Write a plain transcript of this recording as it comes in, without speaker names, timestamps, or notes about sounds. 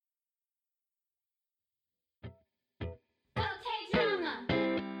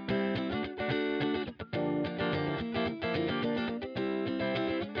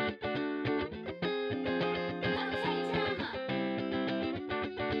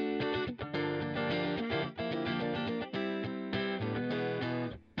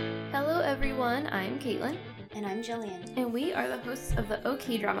everyone, I'm Caitlin. And I'm Jillian. And we are the hosts of the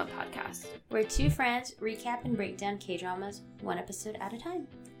OK Drama podcast. We're two friends recap and break down K-dramas one episode at a time.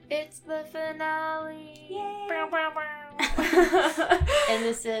 It's the finale! Yay! Bow, bow, bow. And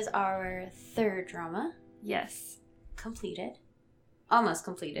this is our third drama. Yes. Completed. Almost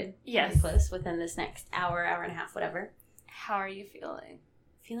completed. Yes. Very close within this next hour and a half, whatever. How are you feeling?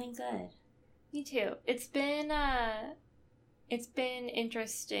 Feeling good. Me too. It's been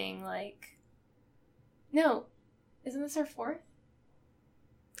interesting, like... No. Isn't this our fourth?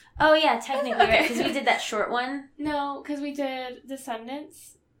 Oh, yeah, technically, right, because we did that short one. No, because we did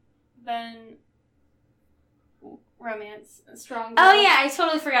Descendants, then Romance, Strong Girl. Oh, yeah, I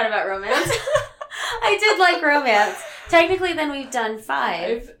totally forgot about Romance. I did like Romance. Technically, then we've done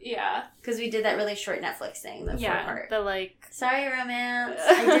 5. Yeah. Because we did that really short Netflix thing, the 4-part. The, like... Sorry, Romance.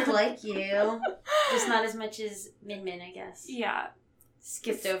 I did like you. Just not as much as Min Min, I guess. Yeah.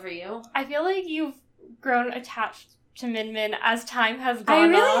 Skipped over you. I feel like you've grown attached to Min Min as time has gone I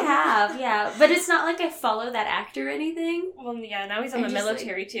really on. have, yeah. But it's not like I follow that actor or anything. Well, yeah, now he's in the I'm just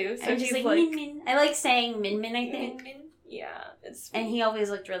military, too. So I'm he's just like, Min Min. I like saying Min Min, I think. Min Min. Yeah, it's sweet. And he always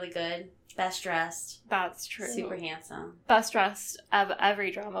looked really good. Best dressed. That's true. Super handsome. Best dressed of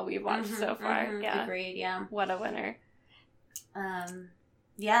every drama we've watched so far. Yeah. Agreed, yeah. What a winner.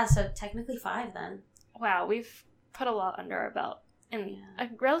 Yeah, so technically 5 then. Wow, we've put a lot under our belt in a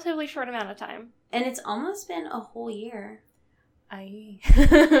relatively short amount of time. And it's almost been a whole year.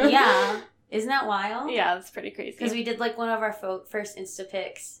 Yeah. Isn't that wild? Yeah, that's pretty crazy. Because we did like one of our first Insta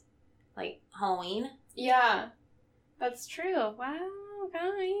pics, like Halloween. Yeah. That's true. Wow,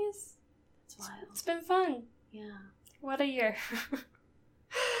 guys. It's wild. It's been fun. Yeah. What a year.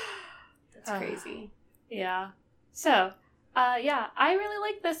 That's crazy. Yeah. So, yeah, I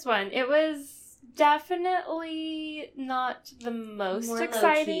really like this one. It was definitely not the most More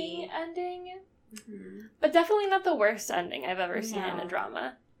exciting low-key. ending, Mm-hmm. but definitely not the worst ending I've ever seen in a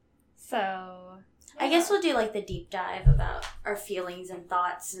drama. So, I guess we'll do like the deep dive about our feelings and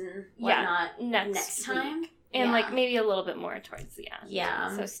thoughts and whatnot next time. Week. And like maybe a little bit more towards the end.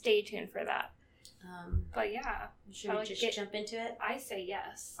 Yeah. So stay tuned for that. But yeah. Should we just jump into it? I say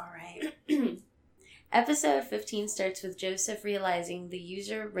yes. All right. Episode 15 starts with Joseph realizing the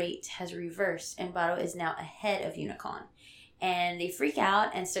user rate has reversed and Bato is now ahead of Unicorn. And they freak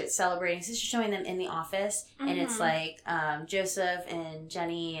out and start celebrating. So she's showing them in the office. Mm-hmm. And it's like Joseph and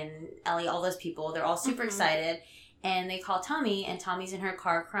Jenny and Ellie, all those people. They're all super excited. And they call Tommy. And Tommy's in her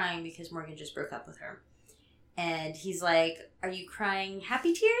car crying because Morgan just broke up with her. And he's like, are you crying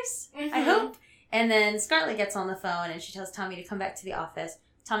happy tears? Mm-hmm. I hope. And then Scarlett gets on the phone and she tells Tommy to come back to the office.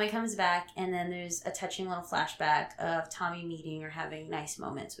 Tommy comes back and then there's a touching little flashback of Tommy meeting or having nice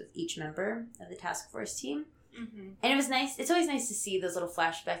moments with each member of the task force team. Mm-hmm. And it was nice. It's always nice to see those little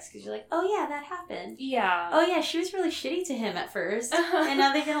flashbacks because you're like, oh yeah, that happened. Yeah. Oh yeah, she was really shitty to him at first. And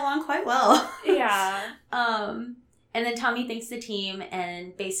now they get along quite well. Yeah. And then Tommy thanks the team,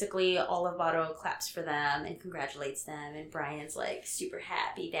 and basically all of Bato claps for them and congratulates them. And Brian's like super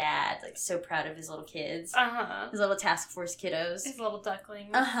happy dad, like so proud of his little kids, his little task force kiddos, his little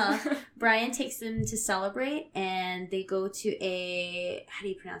ducklings. Brian takes them to celebrate, and they go to a, how do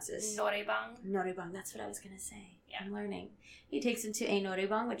you pronounce this? Noraebang. Noraebang. That's what I was gonna say. Yeah. I'm learning. He takes them to a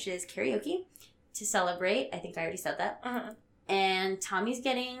Noraebang, which is karaoke, to celebrate. I think I already said that. And Tommy's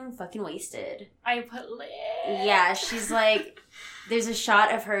getting fucking wasted. I put lit. Yeah, she's like, there's a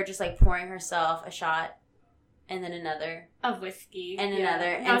shot of her just like pouring herself a shot, and then another of whiskey, and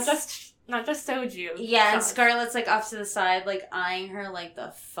another, not just soju. Yeah, shots. And Scarlett's like off to the side, like eyeing her, like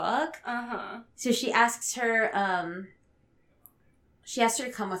the fuck. So she asks her, she asked her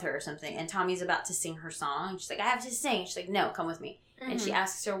to come with her or something, and Tommy's about to sing her song. She's like, I have to sing. She's like, no, come with me. And she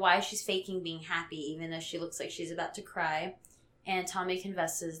asks her why she's faking being happy, even though she looks like she's about to cry. And Tommy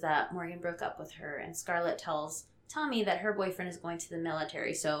confesses that Morgan broke up with her, and Scarlett tells Tommy that her boyfriend is going to the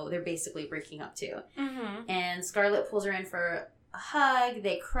military, so they're basically breaking up too. And Scarlett pulls her in for a hug,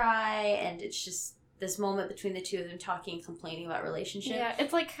 they cry, and it's just this moment between the two of them talking and complaining about relationship. Yeah,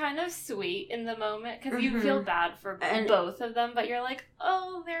 it's like kind of sweet in the moment, because you feel bad for both of them, but you're like,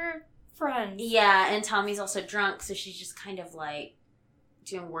 oh, they're friends. Yeah, and Tommy's also drunk, so she's just kind of like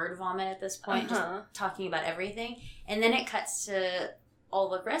doing word vomit at this point, just talking about everything. And then it cuts to all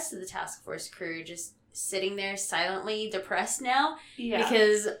the rest of the task force crew just sitting there silently depressed now. Yeah.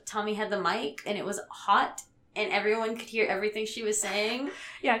 Because Tommy had the mic and it was hot and everyone could hear everything she was saying.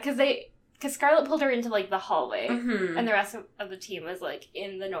 Yeah, because because Scarlett pulled her into, like, the hallway, Mm-hmm. and the rest of the team was, like,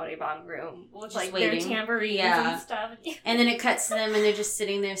 in the Noraebang room with, Just like, waiting. their tambourines Yeah. and stuff. And then it cuts to them, and they're just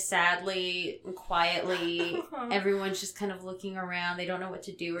sitting there sadly and quietly. Everyone's just kind of looking around. They don't know what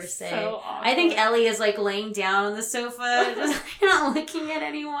to do or say. So awkward. I think Ellie is, like, laying down on the sofa, just not looking at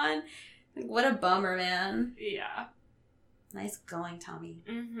anyone. Like, what a bummer, man. Yeah. Nice going, Tommy.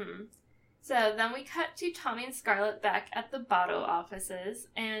 Mm-hmm. So then we cut to Tommy and Scarlett back at the Botto offices,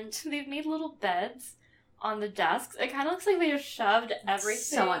 and they've made little beds on the desks. It kind of looks like they just shoved everything.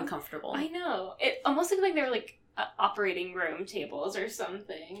 So uncomfortable. I know. It almost looked like they were, like, operating room tables or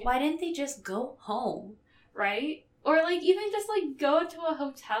something. Why didn't they just go home? Right? Or, like, even just, like, go to a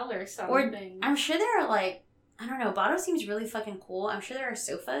hotel or something. I'm sure there are, like, I don't know, Botto seems really fucking cool. I'm sure there are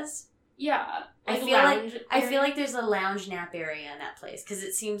sofas. Yeah. I feel like there's a lounge nap area in that place, because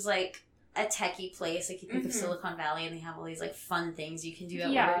it seems like a techie place. Like, you think of Silicon Valley, and they have all these, like, fun things you can do at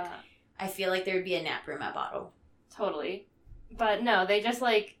work. I feel like there would be a nap room at Botto. Totally. But no, they just,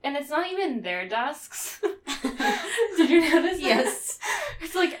 like, and it's not even their desks. Did you notice that? Yes.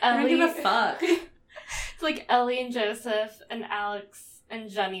 It's like I don't Ellie. give a fuck. It's like Ellie and Joseph and Alex and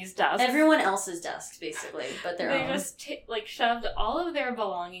Jenny's desks. Everyone else's desks, basically, but their They own. just, like, shoved all of their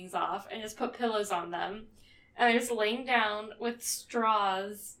belongings off and just put pillows on them. And they're just laying down with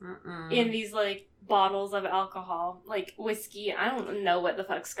straws in these, like, bottles of alcohol. Like, whiskey. I don't know what the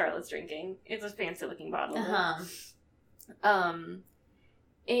fuck Scarlett's drinking. It's a fancy-looking bottle.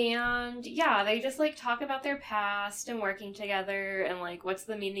 And, yeah, they just, like, talk about their past and working together and, like, what's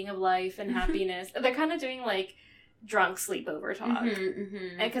the meaning of life and happiness. They're kind of doing, like, drunk sleepover talk.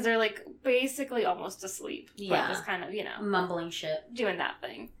 Because they're, like, basically almost asleep. Yeah. But just kind of, you know. Mumbling shit. Doing that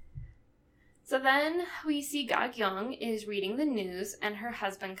thing. So then we see Ga Kyung is reading the news, and her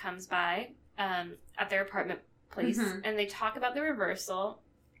husband comes by at their apartment place, and they talk about the reversal.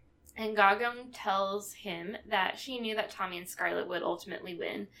 And Ga Kyung tells him that she knew that Tommy and Scarlett would ultimately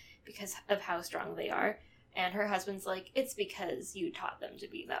win because of how strong they are. And her husband's like, it's because you taught them to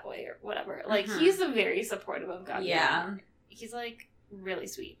be that way or whatever. Like, he's very supportive of Ga Kyung. Yeah. He's, like, really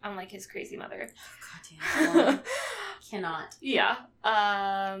sweet, unlike his crazy mother. God damn. Cannot. Yeah.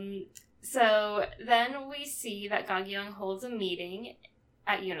 So then we see that Ga Kyung holds a meeting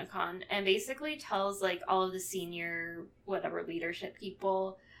at Unicon and basically tells, like, all of the senior whatever leadership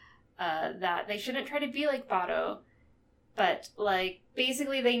people that they shouldn't try to be like Botto, but, like,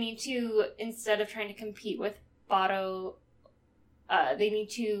 basically they need to, instead of trying to compete with Botto, they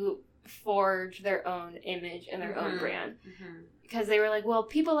need to forge their own image and their own brand. Because they were like, well,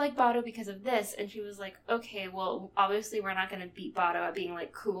 people like Botto because of this. And she was like, okay, well, obviously we're not going to beat Botto at being,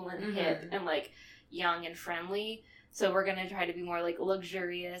 like, cool and hip and, like, young and friendly. So we're going to try to be more, like,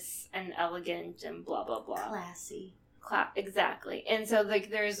 luxurious and elegant and blah, blah, blah. Classy. Exactly. And so, like,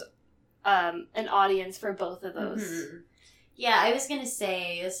 there's an audience for both of those. Yeah, I was going to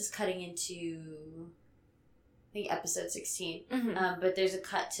say, this is cutting into, I think, episode 16. But there's a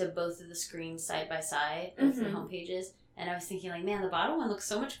cut to both of the screens side by side, both of the homepages. And I was thinking, like, man, the bottom one looks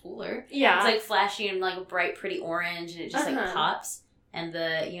so much cooler. Yeah. It's, like, flashy and, like, bright, pretty orange, and it just, like, pops. And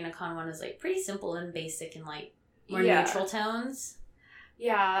the Unicon one is, like, pretty simple and basic and, like, more neutral tones.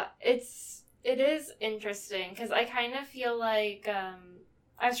 Yeah, it is interesting, because I kind of feel like,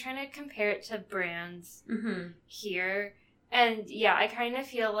 I was trying to compare it to brands here. And, yeah, I kind of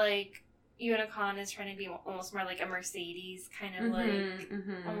feel like Unicon is trying to be almost more like a Mercedes, kind of like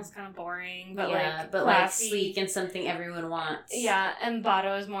almost kind of boring, but like but classy. Like sleek and something everyone wants. Yeah, and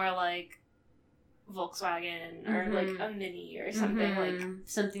Botto is more like Volkswagen or like a Mini or something like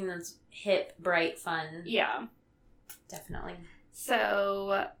something that's hip, bright, fun. Yeah, definitely.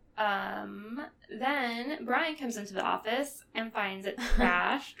 So then Brian comes into the office and finds it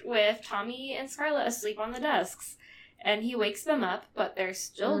crashed with Tommy and Scarlett asleep on the desks, and he wakes them up, but they're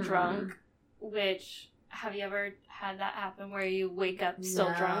still drunk. Which, have you ever had that happen where you wake up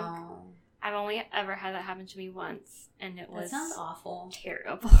still drunk? I've only ever had that happen to me once, and it was... That sounds awful.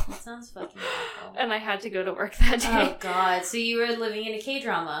 Terrible. That sounds fucking awful. And I had to go to work that day. Oh, God. So you were living in a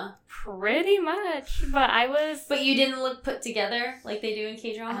K-drama? Pretty much. But I was... But you didn't look put together like they do in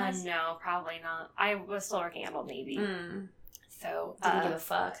K-dramas? No, probably not. I was still working at Old Navy. So... Didn't give a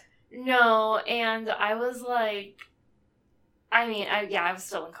fuck. No, and I was like... I mean, I was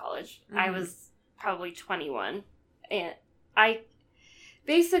still in college. I was probably 21. And I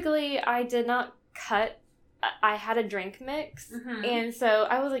did not cut. I had a drink mix. And so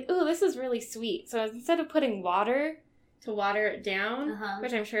I was like, ooh, this is really sweet. So instead of putting water to water it down,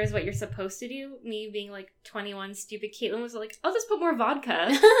 which I'm sure is what you're supposed to do, me being like 21, stupid Caitlin was like, I'll just put more vodka.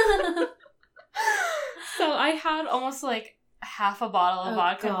 So I had almost like half a bottle of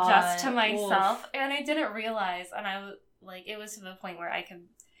vodka God. just to myself. Oof. And I didn't realize. And I was like, it was to the point where I could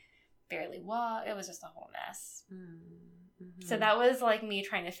barely walk. It was just a whole mess. Mm-hmm. So that was like me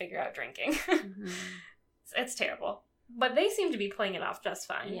trying to figure out drinking. Mm-hmm. It's terrible. But they seem to be playing it off just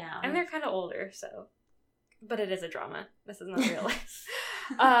fine. Yeah. And they're kind of older, so. But it is a drama. This is not real life.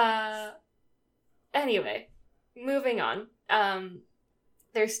 Anyway, moving on.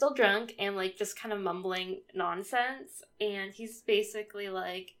 They're still drunk and, like, just kind of mumbling nonsense. And he's basically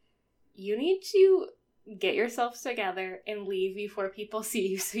like, you need to get yourselves together and leave before people see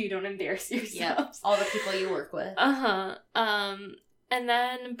you so you don't embarrass yourselves. Yep. All the people you work with. Uh-huh. And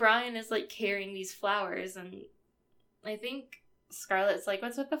then Brian is, like, carrying these flowers, and I think Scarlett's like,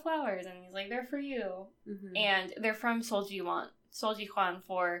 what's with the flowers? And he's like, they're for you. Mm-hmm. And they're from Solji Hwan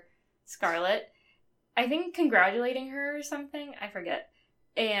for Scarlett. I think congratulating her or something. I forget.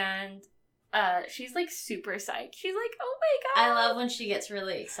 And she's, like, super psyched. She's like, oh my god. I love when she gets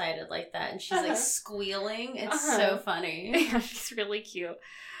really excited like that and she's like squealing. It's so funny. Yeah, she's really cute.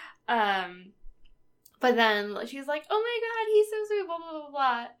 But then she's like, oh my god, he's so sweet, blah, blah, blah,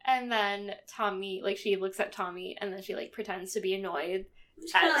 blah. And then Tommy, like, she looks at Tommy and then she, like, pretends to be annoyed.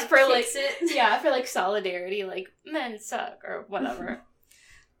 For solidarity, like, men suck or whatever.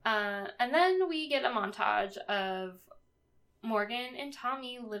 And then we get a montage of Morgan and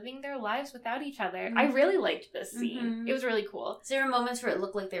Tommy living their lives without each other. Mm-hmm. I really liked this scene. Mm-hmm. It was really cool. So there were moments where it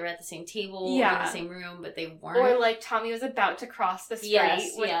looked like they were at the same table or in the same room, but they weren't. Or, like, Tommy was about to cross the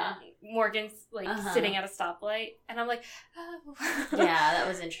street with Morgan's, like, sitting at a stoplight. And I'm like, oh. Yeah, that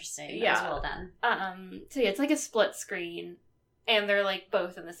was interesting. That was well done. So, yeah, it's like a split screen. And they're, like,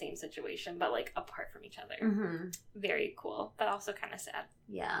 both in the same situation, but, like, apart from each other. Mm-hmm. Very cool, but also kind of sad.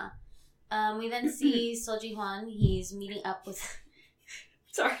 Yeah. We then see Solji Hwan. He's meeting up with...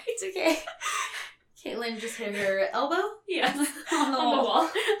 Sorry. It's okay. Caitlin just hit her elbow. Yes. on the wall.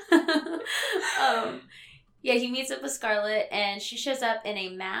 Yeah, he meets up with Scarlett, and she shows up in a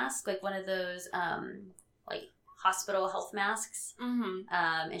mask, like one of those, like, hospital health masks. Mm-hmm.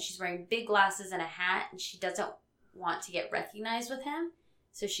 And she's wearing big glasses and a hat, and she doesn't want to get recognized with him.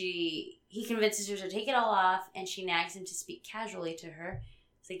 So he convinces her to take it all off, and she nags him to speak casually to her.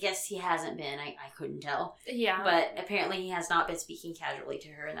 So I guess he hasn't been. I couldn't tell. Yeah. But apparently he has not been speaking casually to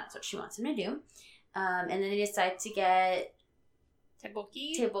her, and that's what she wants him to do. And then they decide to get...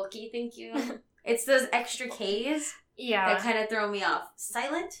 Tteokbokki, thank you. It's those extra Ks that kind of throw me off.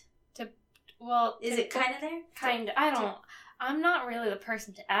 Silent? Is it kind of there? Kind of. I'm not really the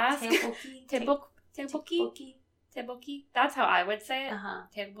person to ask. Tteokbokki. Tteokbokki. That's how I would say it. Uh-huh.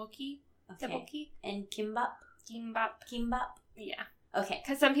 Tteokbokki. Okay. Tteokbokki. And kimbap? Kimbap. Yeah. Okay.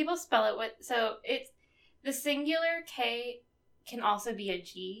 Because some people spell it with... So, it's... The singular K can also be a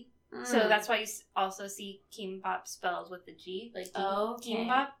G. Mm. So, that's why you also see kimbap spelled with the G. Like,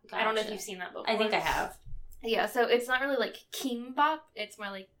 kimbap. Gotcha. I don't know if you've seen that before. I think I have. Yeah, so it's not really like kimbap. It's more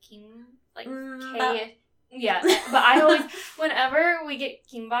like K... Yeah, but I always, whenever we get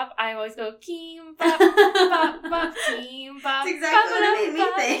kimbap, I always go kimbap, bop, bop, kimbap. That's exactly what it made me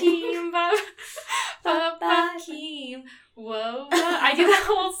think. Kimbap, bop, bop, kim. Whoa, I do that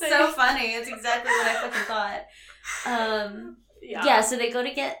whole thing. So funny. It's exactly what I fucking thought. Yeah, so they go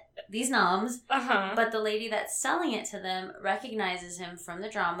to get these noms, but the lady that's selling it to them recognizes him from the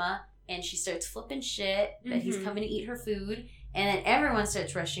drama, and she starts flipping shit that he's coming to eat her food. And then everyone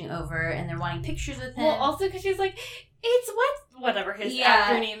starts rushing over, and they're wanting pictures with him. Well, also because she's like, it's whatever his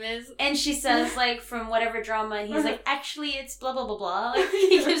actor name is. And she says, like, from whatever drama, and he's like, actually, it's blah, blah, blah, blah. Like,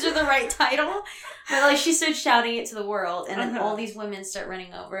 he gives her the right title. But, like, she starts shouting it to the world, and then all these women start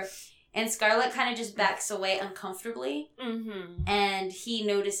running over. And Scarlett kind of just backs away uncomfortably. Mm-hmm. And he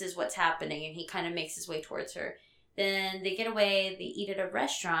notices what's happening, and he kind of makes his way towards her. Then they get away, they eat at a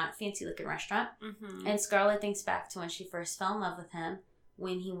restaurant, fancy-looking restaurant, and Scarlett thinks back to when she first fell in love with him,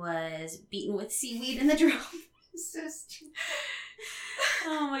 when he was beaten with seaweed in the drum. So stupid.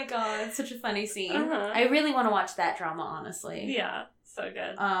 Oh my god, such a funny scene. I really want to watch that drama, honestly. Yeah, so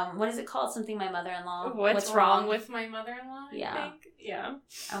good. What is it called? Something My Mother-in-Law? What's wrong with My Mother-in-Law, yeah. I think? Yeah.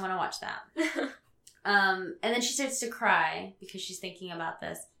 I want to watch that. And then she starts to cry because she's thinking about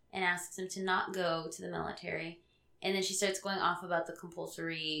this and asks him to not go to the military. And then she starts going off about the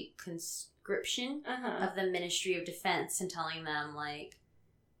compulsory conscription of the Ministry of Defense and telling them, like,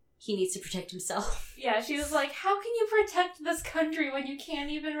 he needs to protect himself. Yeah, she was like, how can you protect this country when you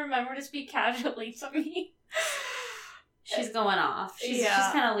can't even remember to speak casually to me? She's going off. She's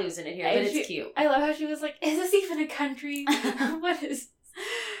kind of losing it here, but it's cute. I love how she was like, is this even a country? What is...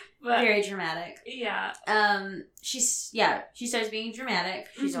 Very dramatic. Yeah. She starts being dramatic.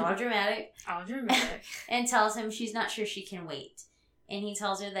 She's all dramatic. All dramatic. And tells him she's not sure she can wait. And he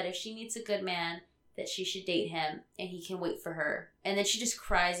tells her that if she meets a good man, that she should date him, and he can wait for her. And then she just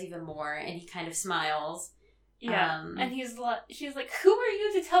cries even more, and he kind of smiles. Yeah. And she's like, who are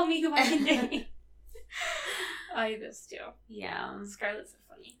you to tell me who I can date? I just do. Yeah. Scarlett's so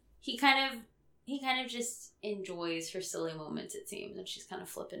funny. He kind of just enjoys her silly moments, it seems, and she's kind of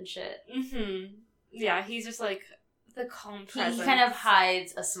flipping shit. Mm-hmm. Yeah, he's just like the calm presence. He kind of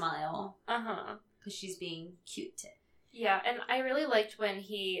hides a smile. Uh-huh. Because she's being cute. Yeah, and I really liked when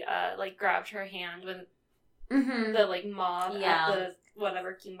he, grabbed her hand when mm-hmm. the, mob at the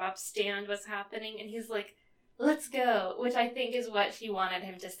whatever kimbap stand was happening, and he's like, let's go, which I think is what she wanted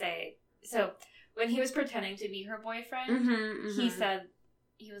him to say. So, when he was pretending to be her boyfriend, he said,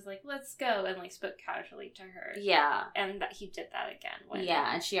 he was like, let's go, and, spoke casually to her. Yeah. And that he did that again.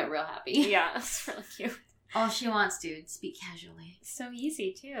 And she got real happy. Yeah, it's really cute. All she wants, dude, speak casually. So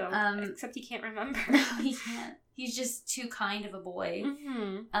easy, too. Except he can't remember. No, he can't. He's just too kind of a boy.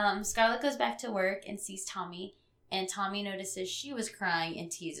 Mm-hmm. Scarlett goes back to work and sees Tommy, and Tommy notices she was crying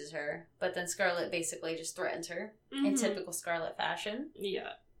and teases her, but then Scarlett basically just threatens her in typical Scarlett fashion.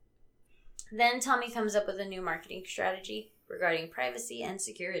 Yeah. Then Tommy comes up with a new marketing strategy regarding privacy and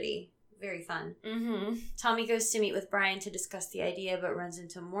security. Very fun. Mm-hmm. Tommy goes to meet with Brian to discuss the idea, but runs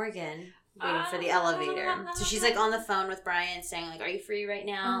into Morgan waiting for the elevator. So she's on the phone with Brian saying, are you free right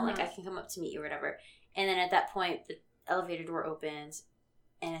now? I can come up to meet you or whatever. And then at that point, the elevator door opens,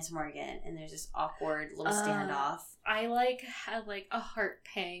 and it's Morgan, and there's this awkward little standoff. I had a heart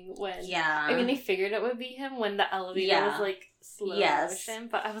pang when they figured it would be him when the elevator was slow motion,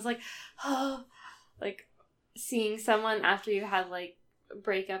 but I was like, oh, seeing someone after you had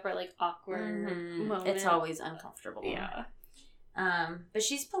breakup or awkward moment. It's always uncomfortable. Yeah. But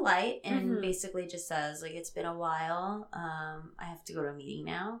she's polite and basically just says, it's been a while. I have to go to a meeting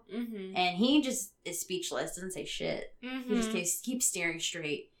now. Mm-hmm. And he just is speechless, doesn't say shit. Mm-hmm. He just keeps staring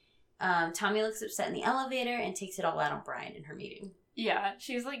straight. Tommy looks upset in the elevator and takes it all out on Brian in her meeting. Yeah,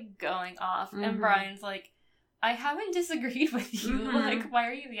 she's going off. And Brian's like, I haven't disagreed with you. Why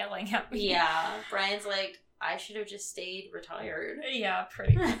are you yelling at me? Yeah. Brian's like, I should have just stayed retired. Yeah,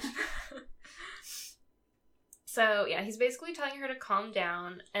 pretty much. So, yeah, he's basically telling her to calm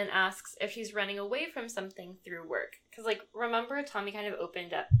down and asks if she's running away from something through work. Because, remember Tommy kind of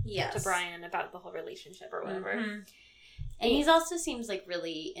opened up to Brian about the whole relationship or whatever. Mm-hmm. And he also seems,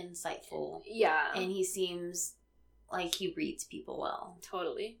 really insightful. Yeah. And he seems like he reads people well.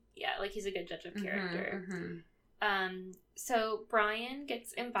 Totally. Yeah, he's a good judge of character. So Brian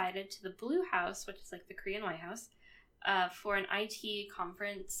gets invited to the Blue House, which is, the Korean White House, for an IT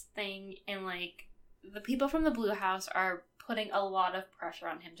conference thing, and, the people from the Blue House are putting a lot of pressure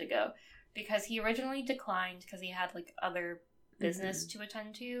on him to go because he originally declined because he had other business to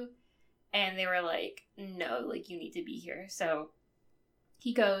attend to, and they were like, no, you need to be here. So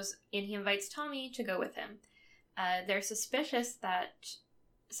he goes and he invites Tommy to go with him. They're suspicious that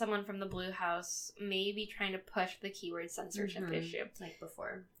someone from the Blue House may be trying to push the keyword censorship issue.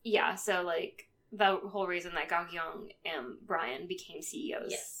 Before. Yeah, so the whole reason that Ga-kyung and Brian became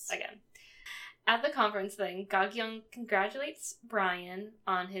CEOs again. At the conference thing, Ga-kyung congratulates Brian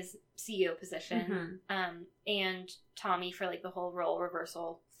on his CEO position, and Tommy for the whole role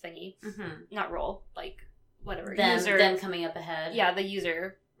reversal thingy. Not role, whatever. Them coming up ahead. Yeah, the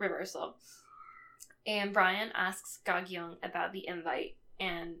user reversal. And Brian asks Ga-kyung about the invite,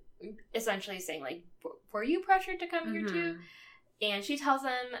 and essentially saying were you pressured to come here too? And she tells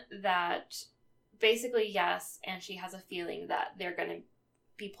him that basically yes, and she has a feeling that they're going to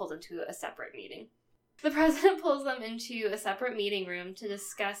be pulled into a separate meeting. The president pulls them into a separate meeting room to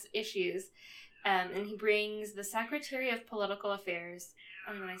discuss issues, and he brings the Secretary of Political Affairs,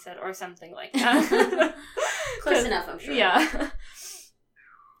 and then I said, or something like that. Close enough, I'm sure. Yeah.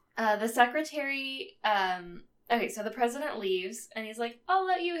 The secretary, okay, so the president leaves, and he's like, I'll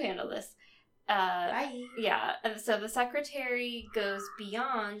let you handle this. Bye. Yeah, and so the secretary goes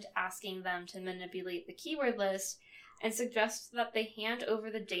beyond asking them to manipulate the keyword list and suggests that they hand over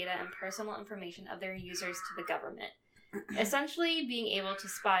the data and personal information of their users to the government, essentially being able to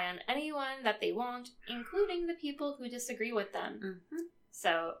spy on anyone that they want, including the people who disagree with them.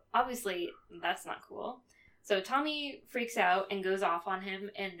 So, obviously, that's not cool. So Tommy freaks out and goes off on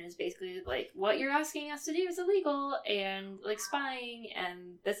him and is basically like, what you're asking us to do is illegal, and spying,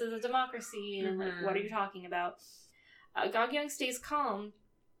 and this is a democracy, and what are you talking about? Ga-kyung stays calm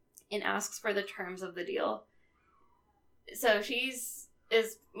and asks for the terms of the deal. So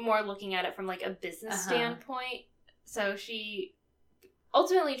is more looking at it from a business standpoint. So she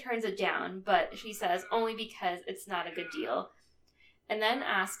ultimately turns it down, but she says only because it's not a good deal. And then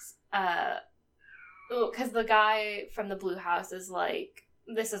asks, because the guy from the Blue House is like,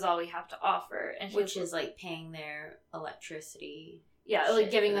 this is all we have to offer. And which is like paying their electricity. Yeah,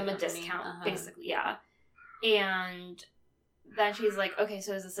 like giving them a discount, basically, yeah. And then she's like, okay,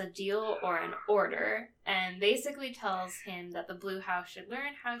 so is this a deal or an order? And basically tells him that the Blue House should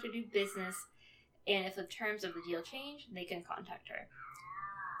learn how to do business, and if the terms of the deal change, they can contact her.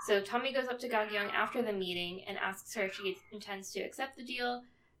 So Tommy goes up to Gagyeong after the meeting and asks her if she intends to accept the deal.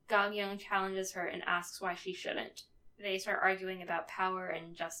 Gagyeong challenges her and asks why she shouldn't. They start arguing about power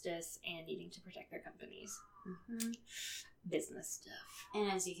and justice and needing to protect their companies. Mm-hmm. Business stuff.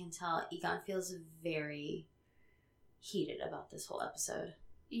 And as you can tell, Egon feels very heated about this whole episode.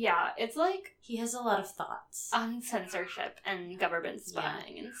 Yeah, it's like... he has a lot of thoughts. On censorship and government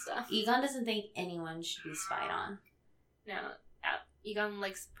spying and stuff. Egon doesn't think anyone should be spied on. No. Egon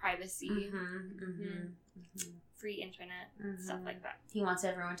likes privacy. Mm-hmm. Free internet. Stuff like that. He wants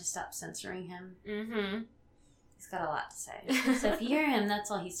everyone to stop censoring him. Mm-hmm. He's got a lot to say. So if you hear him, that's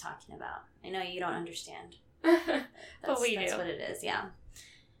all he's talking about. I know you don't understand. But we do. That's what it is, yeah.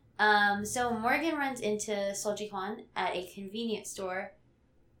 So Morgan runs into Seo Ji-hwan at a convenience store.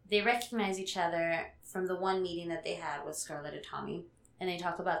 They recognize each other from the one meeting that they had with Scarlett and Tommy. And they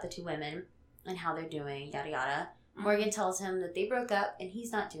talk about the two women and how they're doing, yada yada. Morgan tells him that they broke up and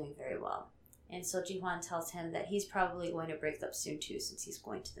he's not doing very well. And Seo Ji-hwan tells him that he's probably going to break up soon too, since he's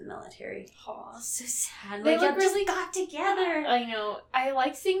going to the military. Aw. So sad. They like, really got together. I know. I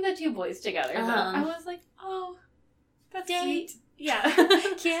like seeing the two boys together, though. I was like, oh, that's sweet. Yeah.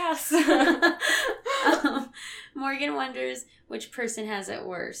 Yes. Morgan wonders which person has it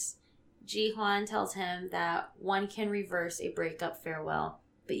worse. Ji-hwan tells him that one can reverse a breakup farewell,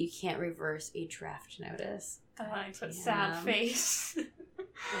 but you can't reverse a draft notice. I put sad face.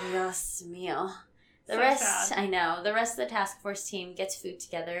 Dios mío. The rest of the task force team gets food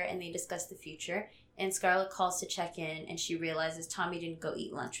together and they discuss the future. And Scarlett calls to check in and she realizes Tommy didn't go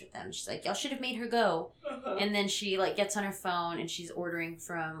eat lunch with them. She's like, y'all should have made her go. And then she gets on her phone and she's ordering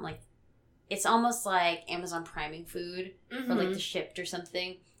from it's almost like Amazon priming food for the Shipt or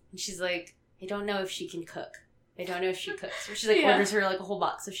something. And she's like, I don't know if she can cook. I don't know if she cooks. So she orders her a whole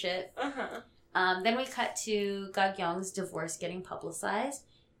box of shit. Then we cut to Gagyeong's divorce getting publicized.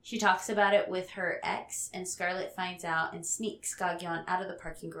 She talks about it with her ex, and Scarlett finds out and sneaks Gagyeong out of the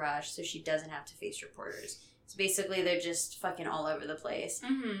parking garage so she doesn't have to face reporters. So basically, they're just fucking all over the place.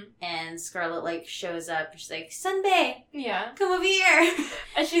 And Scarlett, shows up, and she's like, Sunbae! Yeah. Come over here!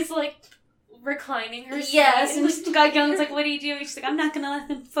 And she's, reclining her seat. Yes, and Gagyeong's like, what are you doing? She's like, I'm not gonna let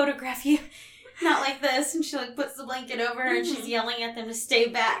them photograph you. Not like this. And she, puts the blanket over her, and she's yelling at them to stay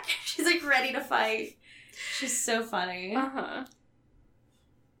back. She's, ready to fight. She's so funny.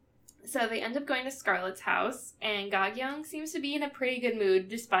 So they end up going to Scarlett's house, and Gagyeong seems to be in a pretty good mood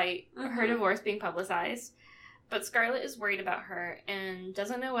despite her divorce being publicized. But Scarlett is worried about her and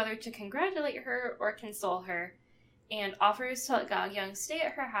doesn't know whether to congratulate her or console her, and offers to let Gagyeong stay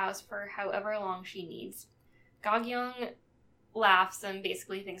at her house for however long she needs. Gagyeong laughs and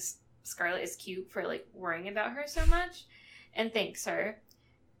basically thinks Scarlett is cute for worrying about her so much, and thanks her.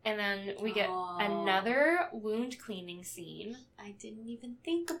 And then we get another wound cleaning scene. I didn't even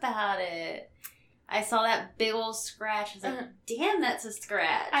think about it. I saw that big old scratch. I was like, damn, that's a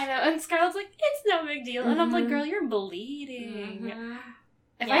scratch. I know. And Scarlett's like, it's no big deal. And I'm like, girl, you're bleeding.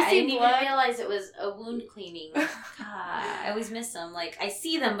 If I didn't even realize it was a wound cleaning. God, I always miss them. I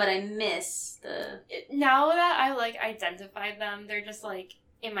see them, but I miss the... Now that I, identified them, they're just,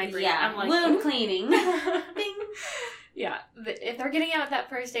 in my brain. Yeah, I'm like, wound cleaning. Bing. Yeah, if they're getting out that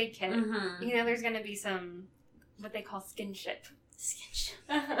first aid kit, there's going to be some, what they call skinship. Skinship.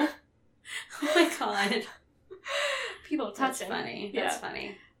 Oh my god. People touching. That's funny. That's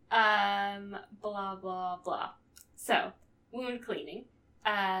funny. Blah, blah, blah. So, wound cleaning.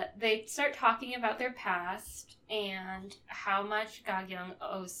 They start talking about their past and how much Gagyeong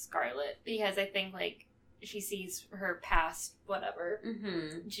owes Scarlett, because I think, she sees her past, whatever.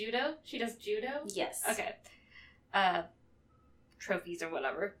 Judo? She does judo? Yes. Okay. Trophies or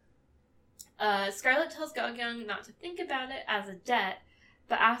whatever. Scarlett tells Gagyeong not to think about it as a debt,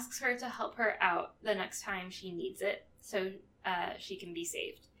 but asks her to help her out the next time she needs it, so she can be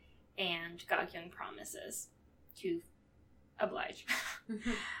saved. And Gagyeong promises to oblige.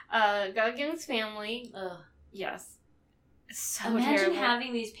 Gagyeong's family... Ugh. Yes. So Imagine terrible.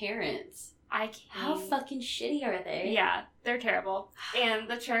 having these parents. I can't. How fucking shitty are they? Yeah, they're terrible. And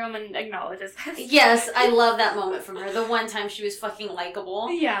the chairwoman acknowledges this. Yes, I love that moment from her. The one time she was fucking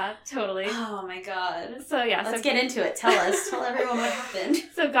likable. Yeah, totally. Oh my god. So yeah. Let's get into it. Tell us. Tell everyone what happened.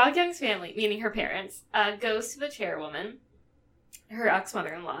 So Gog-Young's family, meaning her parents, goes to the chairwoman, her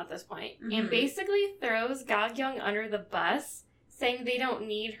ex-mother-in-law at this point, and basically throws Gog-Young under the bus, saying they don't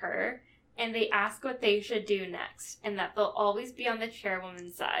need her, and they ask what they should do next, and that they'll always be on the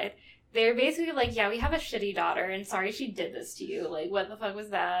chairwoman's side. They're basically like, yeah, we have a shitty daughter, and sorry she did this to you. Like, what the fuck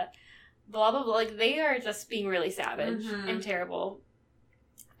was that? Blah, blah, blah. Like, they are just being really savage and terrible.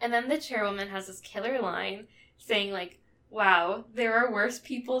 And then the chairwoman has this killer line saying, like, wow, there are worse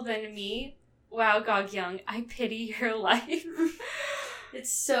people than me. Wow, Gog-Young, I pity your life.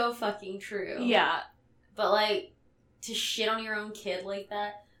 It's so fucking true. Yeah. But, like, to shit on your own kid like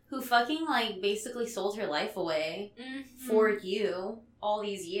that, who fucking, like, basically sold her life away for you all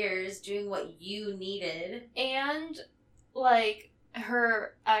these years, doing what you needed. And, like,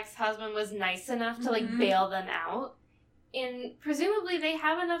 her ex-husband was nice enough to, like, bail them out. And presumably they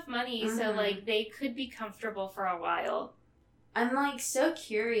have enough money, so, like, they could be comfortable for a while. I'm, like, so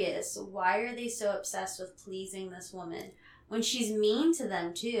curious. Why are they so obsessed with pleasing this woman? When she's mean to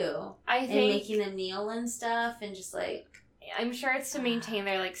them, too. I think... And making them kneel and stuff, and just, like... I'm sure it's to maintain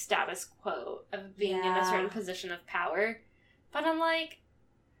their, like, status quo of being in a certain position of power. But I'm like,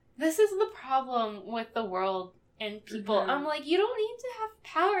 this is the problem with the world and people. I'm like, you don't need to have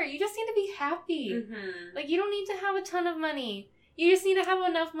power. You just need to be happy. Like, you don't need to have a ton of money. You just need to have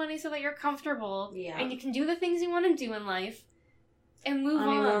enough money so that you're comfortable. Yeah. And you can do the things you want to do in life. And move on.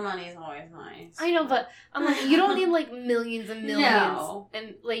 More money is always nice. I know, but I'm like, you don't need, like, millions and millions. No.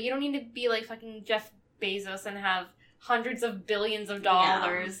 And, like, you don't need to be, like, fucking Jeff Bezos and have hundreds of billions of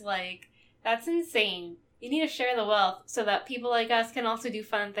dollars. Yeah. Like, that's insane. You need to share the wealth so that people like us can also do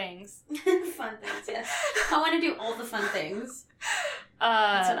fun things. Fun things, yes. I want to do all the fun things.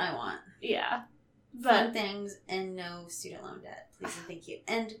 That's what I want. Yeah. Fun things and no student loan debt. Please and thank you.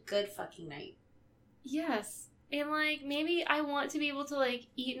 And good fucking night. Yes. And, like, maybe I want to be able to, like,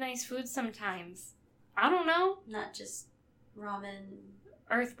 eat nice food sometimes. I don't know. Not just ramen,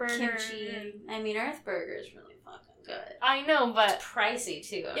 Earth Burger. Kimchi. I mean, Earth Burger is really fucking good. I know, but... It's pricey,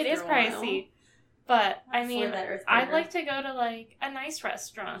 too. It is pricey. But, I mean, I'd like to go to, like, a nice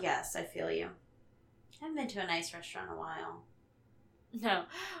restaurant. Yes, I feel you. I haven't been to a nice restaurant in a while. No.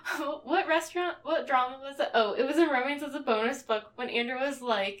 What restaurant? What drama was it? Oh, it was in Romance as a Bonus Book when Andrew was,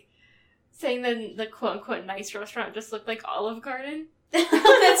 like, saying the quote-unquote nice restaurant just looked like Olive Garden.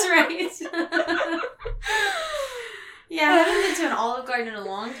 That's right. Yeah, I haven't been to an Olive Garden in a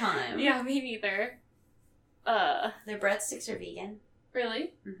long time. Yeah, me neither. Their breadsticks are vegan.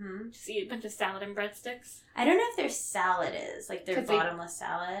 Really? Just eat a bunch of salad and breadsticks? I don't know if their salad is. Like, their bottomless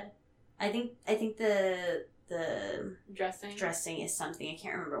salad. I think the dressing is something. I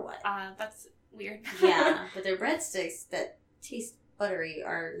can't remember what. That's weird. Yeah, but their breadsticks that taste buttery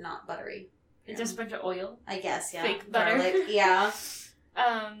are not buttery. It's just a bunch of oil. I guess, yeah. Fake butter. Garlic, yeah.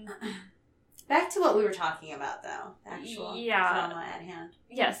 Back to what we were talking about, though. The actual drama at hand.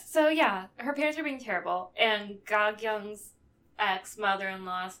 Yes. So, yeah, her parents are being terrible, and Gog-Young's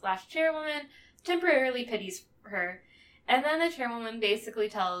ex-mother-in-law / chairwoman temporarily pities her. And then the chairwoman basically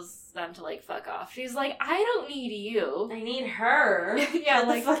tells them to, like, fuck off. She's like, I don't need you. I need her. Yeah, get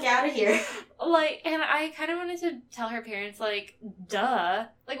like, the fuck out of here. Like, and I kind of wanted to tell her parents, like, duh.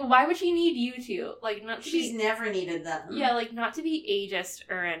 Like, why would she need you two? Like, not to She's never needed them. Yeah, like, not to be ageist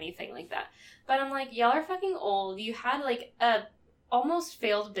or anything like that. But I'm like, y'all are fucking old. You had, like, a almost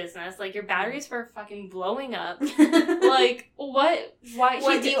failed business. Like, your batteries were fucking blowing up. Like, what? Why?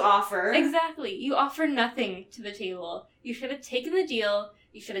 What do you offer? Exactly. You offer nothing to the table. You should have taken the deal.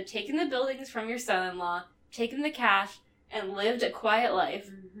 You should have taken the buildings from your son-in-law, taken the cash, and lived a quiet life.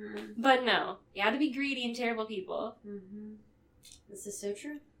 But no. You had to be greedy and terrible people. This is so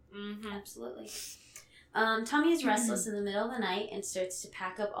true. Absolutely. Tommy is restless in the middle of the night and starts to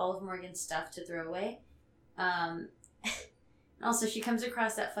pack up all of Morgan's stuff to throw away. Also, she comes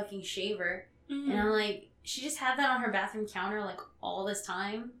across that fucking shaver, and I'm like, she just had that on her bathroom counter, like, all this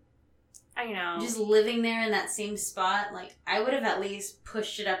time. I know. Just living there in that same spot. Like, I would have at least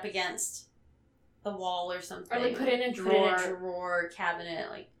pushed it up against the wall or something. Or, like, put it in a drawer, cabinet.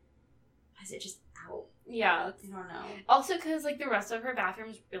 Like, why is it just out? Yeah. I don't know. Also, because, like, the rest of her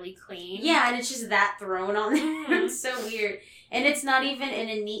bathroom's really clean. Yeah, and it's just that thrown on there. It's so weird. And it's not even in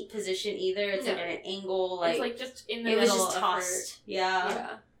a neat position either. It's like at an angle. Like, it's, like, just in the middle. It was just tossed.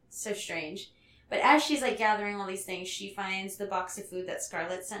 Yeah. So strange. But as she's, like, gathering all these things, she finds the box of food that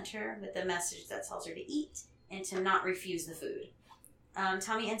Scarlett sent her with the message that tells her to eat and to not refuse the food.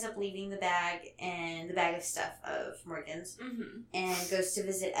 Tommy ends up leaving the bag of stuff of Morgan's and goes to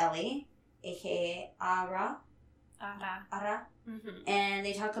visit Ellie, aka Ara. And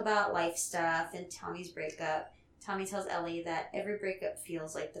they talk about life stuff and Tommy's breakup. Tommy tells Ellie that every breakup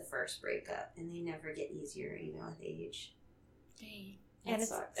feels like the first breakup, and they never get easier even with age. Dang. And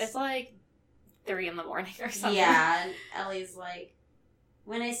it's like 3 a.m. or something. Yeah, and Ellie's like,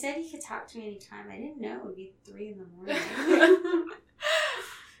 when I said he could talk to me anytime, I didn't know it would be 3 a.m.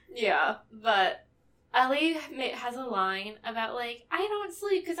 Yeah, but Ellie has a line about, like, I don't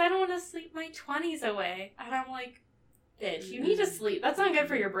sleep because I don't want to sleep my 20s away. And I'm like, bitch, you need to sleep. That's not good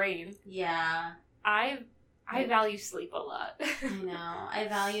for your brain. Yeah. I value sleep a lot. I know. I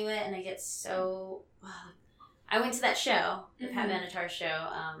value it, and I get so... I went to that show, the Pat Benatar show,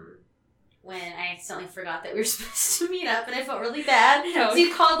 when I accidentally forgot that we were supposed to meet up, and I felt really bad. So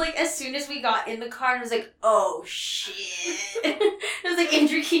he called, like, as soon as we got in the car, and was like, oh, shit. I was like,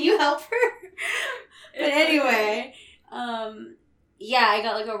 Andrew, can you help her? But anyway, yeah, I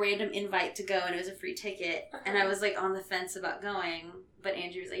got, like, a random invite to go, and it was a free ticket, and I was, like, on the fence about going, but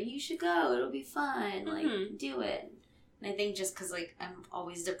Andrew was like, you should go, it'll be fun, like, do it. And I think just because, like, I'm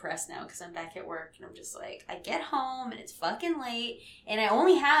always depressed now because I'm back at work, and I'm just like, I get home, and it's fucking late, and I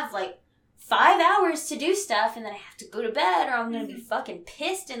only have, like, 5 hours to do stuff, and then I have to go to bed, or I'm going to be fucking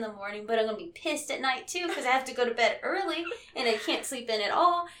pissed in the morning, but I'm going to be pissed at night, too, because I have to go to bed early, and I can't sleep in at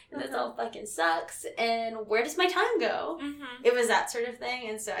all, and this all fucking sucks, and where does my time go? It was that sort of thing,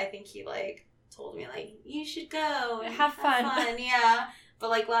 and so I think he, like, told me, like, you should go, and have fun. Yeah, but,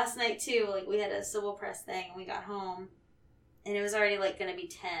 like, last night, too, like, we had a civil press thing, and we got home, and it was already, like, going to be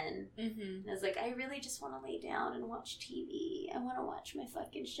 10. And I was like, I really just want to lay down and watch TV. I want to watch my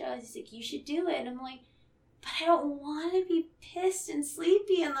fucking shows. He's like, you should do it. And I'm like, but I don't want to be pissed and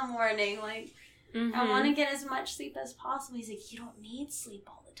sleepy in the morning. Like, I want to get as much sleep as possible. He's like, you don't need sleep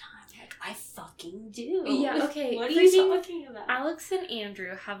all the time. I'm like, I fucking do. Yeah, okay. What are you talking about? Alex and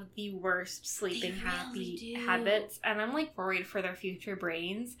Andrew have the worst sleeping habits. And I'm, like, worried for their future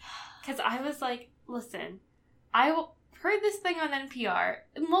brains. Because I was like, listen, heard this thing on NPR,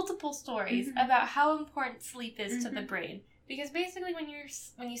 multiple stories about how important sleep is to the brain. Because basically when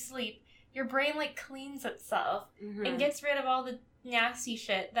you sleep, your brain, like, cleans itself and gets rid of all the nasty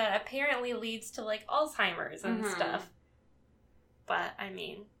shit that apparently leads to, like, Alzheimer's and stuff. But, I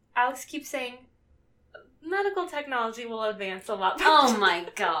mean, Alex keeps saying medical technology will advance a lot. Oh my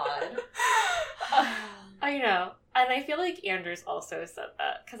god. I know. And I feel like Andrew's also said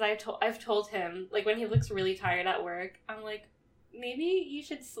that, because I've told him, like, when he looks really tired at work, I'm like, maybe you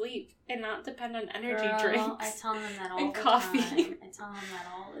should sleep and not depend on energy drinks. I tell him that all and the coffee. time. I tell him that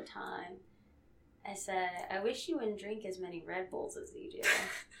all the time. I said, I wish you wouldn't drink as many Red Bulls as you do.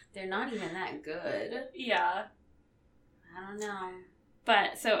 They're not even that good. Yeah. I don't know.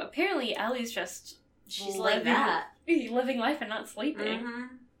 But, so apparently Ellie's just... She's like that. Living life and not sleeping.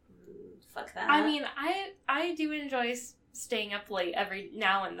 Fuck that. I mean, I do enjoy staying up late every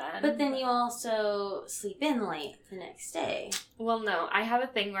now and then. But then you also sleep in late the next day. Well, no. I have a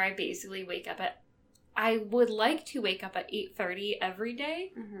thing where I basically wake up at... I would like to wake up at 8:30 every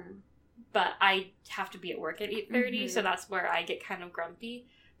day. But I have to be at work at 8:30, so that's where I get kind of grumpy.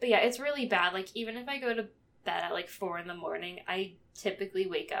 But yeah, it's really bad. Like, even if I go to bed at, like, 4 in the morning, I typically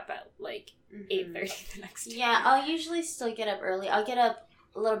wake up at, like, 8:30 the next day. Yeah, I'll usually still get up early. I'll get up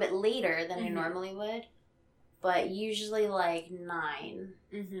a little bit later than I normally would, but usually like 9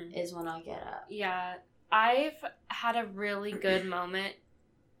 is when I'll get up. Yeah, I've had a really good moment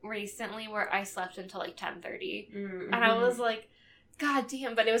recently where I slept until like 10:30, and I was like, God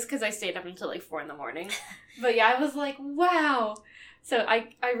damn! But it was because I stayed up until like 4 in the morning. But yeah, I was like, wow. So I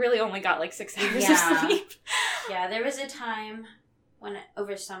really only got like 6 hours of sleep. Yeah, there was a time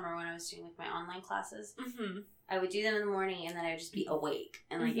over summer when I was doing like my online classes. I would do them in the morning, and then I would just be awake.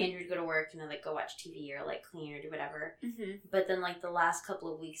 And, like, Andrew would go to work, and I'd, like, go watch TV or, like, clean or do whatever. But then, like, the last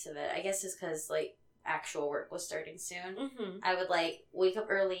couple of weeks of it, I guess it's because, like, actual work was starting soon. I would, like, wake up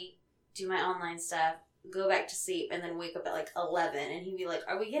early, do my online stuff, go back to sleep, and then wake up at, like, 11. And he'd be like,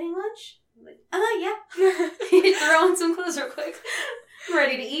 are we getting lunch? I'm like, yeah. He'd throw on some clothes real quick. I'm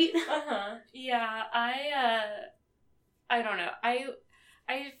ready to eat. Yeah, I don't know.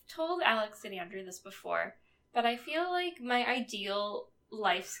 I've told Alex and Andrew this before. But I feel like my ideal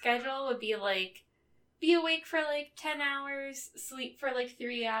life schedule would be, like, be awake for, like, 10 hours, sleep for, like,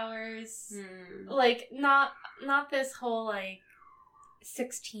 3 hours. Like, not this whole, like,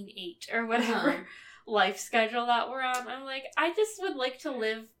 16-8 or whatever life schedule that we're on. I'm like, I just would like to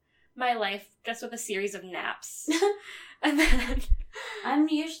live my life just with a series of naps. And then... I'm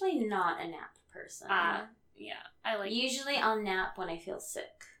usually not a nap person. Yeah, I like. Usually I'll nap when I feel sick.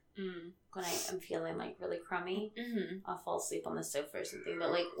 When I am feeling like really crummy, I'll fall asleep on the sofa or something.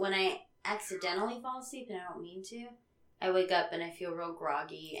 But like when I accidentally fall asleep and I don't mean to, I wake up and I feel real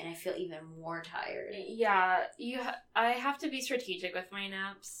groggy and I feel even more tired. Yeah, I have to be strategic with my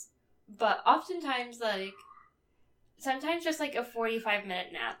naps, but oftentimes like sometimes just like a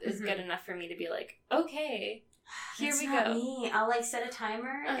 45-minute nap is good enough for me to be like, okay, here we go. That's not me. I'll like set a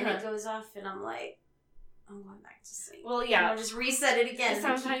timer and it goes off and I'm like, I'm going back to sleep. Well, yeah. And I'll just reset it again.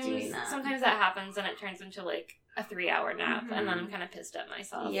 Sometimes that happens and it turns into like a 3-hour nap and then I'm kind of pissed at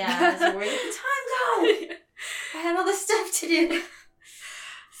myself. Yeah. So where did the time go? I had all this stuff to do.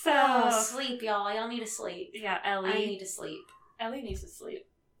 So sleep, y'all. Y'all need to sleep. Yeah, Ellie. I need to sleep. Ellie needs to sleep.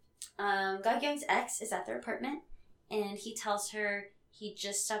 Gagyeong's ex is at their apartment and he tells her he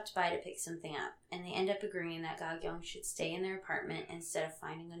just stopped by to pick something up. And they end up agreeing that Gagyeong should stay in their apartment instead of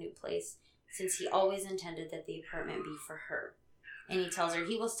finding a new place, since he always intended that the apartment be for her. And he tells her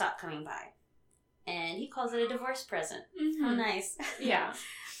he will stop coming by. And he calls it a divorce present. How nice. Yeah.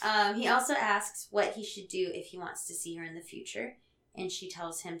 He also asks what he should do if he wants to see her in the future. And she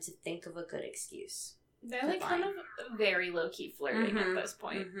tells him to think of a good excuse. They're like kind of very low-key flirting at this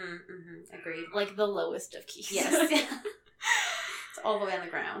point. Agreed. Like the lowest of keys. Yes. It's all the way on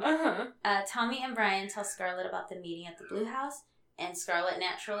the ground. Tommy and Brian tell Scarlett about the meeting at the Blue House. And Scarlett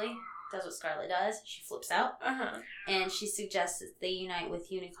naturally does what Scarlett does. She flips out. And she suggests that they unite with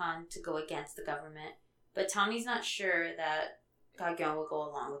Unicon to go against the government. But Tommy's not sure that Gagyeong will go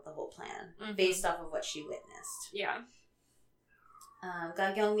along with the whole plan, based off of what she witnessed. Yeah.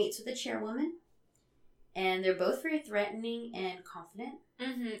 Gagyeong meets with the chairwoman. And they're both very threatening and confident.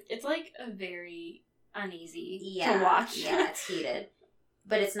 It's like a very uneasy to watch. Yeah, it's heated.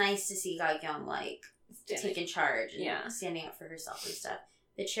 But it's nice to see Gagyeong like taking charge and standing up for herself and stuff.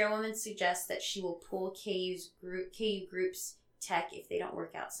 The chairwoman suggests that she will pull KU Group's tech if they don't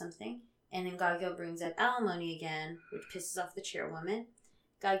work out something. And then Gagyeong brings up alimony again, which pisses off the chairwoman.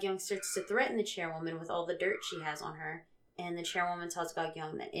 Gagyeong starts to threaten the chairwoman with all the dirt she has on her. And the chairwoman tells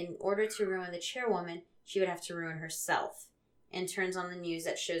Gagyeong that in order to ruin the chairwoman, she would have to ruin herself. And turns on the news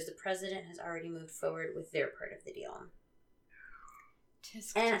that shows the president has already moved forward with their part of the deal.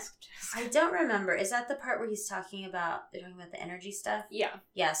 Tisk. I don't remember. Is that the part where he's talking about, they're talking about the energy stuff? Yeah.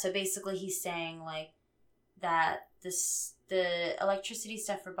 Yeah, so basically he's saying, like, that the electricity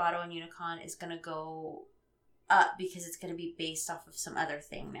stuff for Bato and Unicon is going to go up because it's going to be based off of some other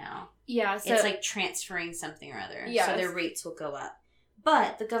thing now. Yeah, so... It's like transferring something or other. Yeah. So their rates will go up.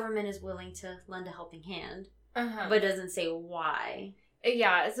 But the government is willing to lend a helping hand. But doesn't say why.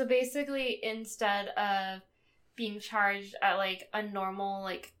 Yeah, so basically instead of being charged at like a normal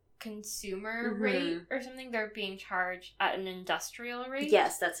like consumer rate or something, they're being charged at an industrial rate.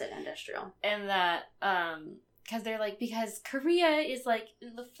 Yes, that's it, industrial. And that because they're like, because Korea is like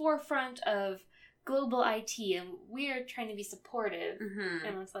in the forefront of global IT and we're trying to be supportive.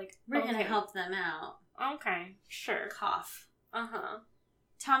 And it's like, we're gonna help them out. Okay, sure. Cough.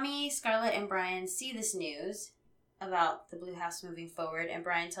 Tommy, Scarlett, and Brian see this news about the Blue House moving forward, and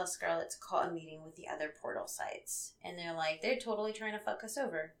Brian tells Scarlett to call a meeting with the other portal sites. And they're like, they're totally trying to fuck us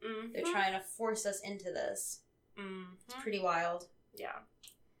over. They're trying to force us into this. It's pretty wild. Yeah.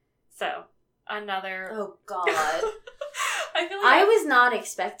 So, another... Oh, God. I feel like... I was not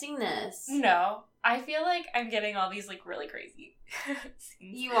expecting this. No. I feel like I'm getting all these, like, really crazy scenes.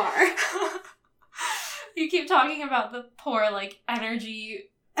 You are. You keep talking about the poor, like, energy...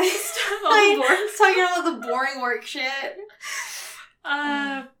 talking about the boring work shit.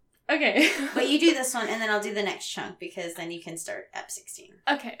 Okay. But you do this one, and then I'll do the next chunk, because then you can start at 16.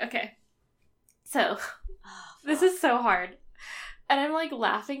 Okay. So, this is so hard. And I'm, like,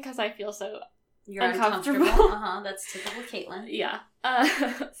 laughing because I feel so You're uncomfortable. That's typical Caitlin. Yeah.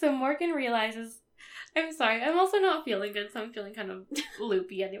 So Morgan realizes... I'm sorry, I'm also not feeling good, so I'm feeling kind of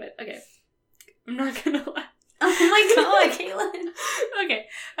loopy anyway. Okay. I'm not gonna laugh. Oh my God, Caitlin.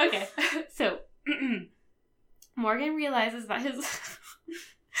 Okay. So, Morgan realizes that his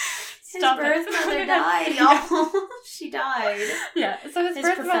birth mother died, y'all. She died. Yeah. So his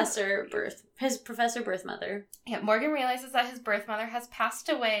professor birth mother. Yeah. Morgan realizes that his birth mother has passed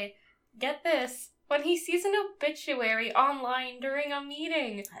away. Get this. When he sees an obituary online during a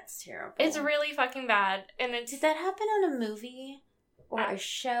meeting. That's terrible. It's really fucking bad. And did that happen on a movie? Or a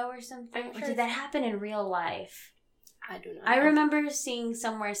show or something? Or did that happen in real life? I don't know. I remember seeing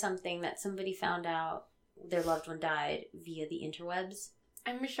somewhere something that somebody found out their loved one died via the interwebs.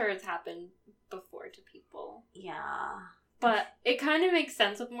 I'm sure it's happened before to people. Yeah. But it kind of makes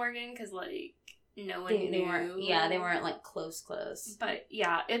sense with Morgan because, like, no one knew. They weren't like close. But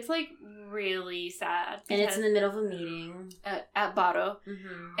yeah, it's like really sad. And it's in the middle of a meeting. At Bado.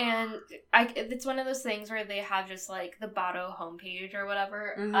 Mm-hmm. And it's one of those things where they have just like the Bado homepage or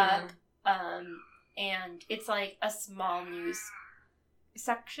whatever up. And it's like a small news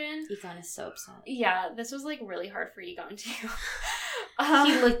section. Egon is so upset. Yeah, this was like really hard for Egon too.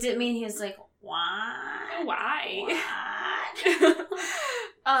 He looked at me and he was like, "Why?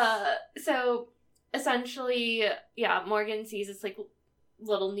 So essentially, yeah, Morgan sees this like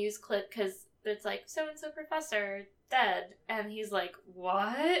little news clip because it's like so-and-so professor dead, and he's like,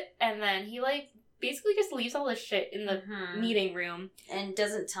 what? And then he like basically just leaves all this shit in the meeting room and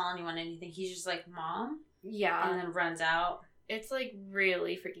doesn't tell anyone anything. He's just like, Mom? Yeah. And then runs out. It's like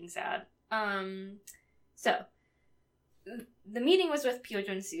really freaking sad. So the meeting was with Pyo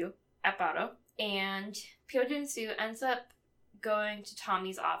Jun-soo at Bado, and Pyo Jun-soo ends up going to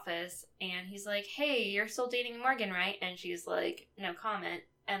Tommy's office, and he's like, hey, you're still dating Morgan, right? And she's like, no comment.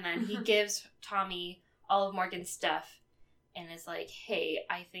 And then he gives Tommy all of Morgan's stuff and is like, hey,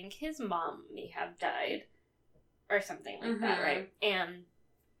 I think his mom may have died or something like that, right? And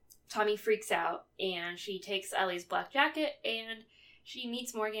Tommy freaks out, and she takes Ellie's black jacket, and she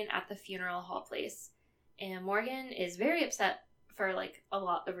meets Morgan at the funeral hall place. And Morgan is very upset for, like, a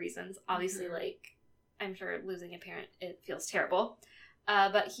lot of reasons. Obviously, like, I'm sure losing a parent, it feels terrible.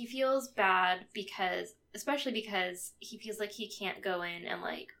 But he feels bad especially because he feels like he can't go in and,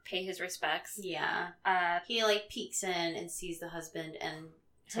 like, pay his respects. Yeah. He, like, peeks in and sees the husband and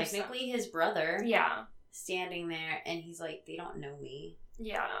technically his brother. Yeah. Standing there, and he's like, they don't know me.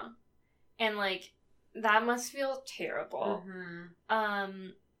 Yeah. And, like, that must feel terrible.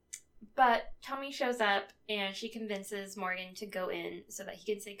 But Tommy shows up, and she convinces Morgan to go in so that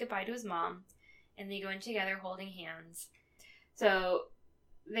he can say goodbye to his mom. And they go in together holding hands. So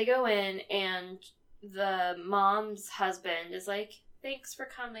they go in, and the mom's husband is like, thanks for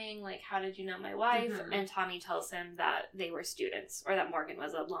coming. Like, how did you know my wife? And Tommy tells him that they were students, or that Morgan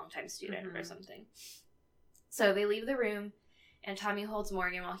was a longtime student or something. So they leave the room, and Tommy holds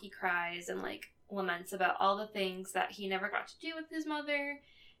Morgan while he cries and, like, laments about all the things that he never got to do with his mother,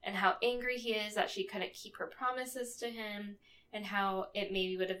 and how angry he is that she couldn't keep her promises to him, and how it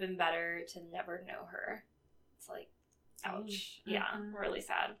maybe would have been better to never know her. It's like, ouch. Yeah, really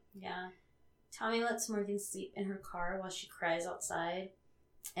sad. Yeah. Tommy lets Morgan sleep in her car while she cries outside,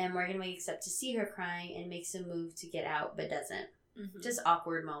 and Morgan wakes up to see her crying and makes a move to get out, but doesn't. Just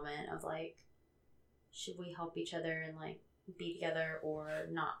awkward moment of, like, should we help each other and, like, be together or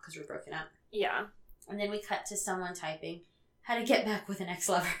not because we're broken up? Yeah. And then we cut to someone typing how to get back with an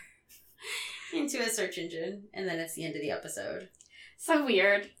ex-lover into a search engine, and then it's the end of the episode. So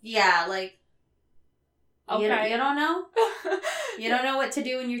weird. Yeah, like, okay. You don't know? You don't know what to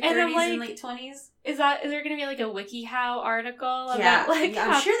do in your 30s and late 20s? Is there going to be, like, a WikiHow article about, like... Yeah,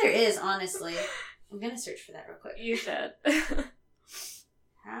 I'm sure there is, honestly. I'm going to search for that real quick. You should.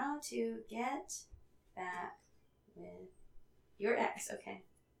 How to get back with your ex. Okay.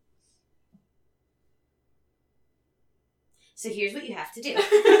 So here's what you have to do.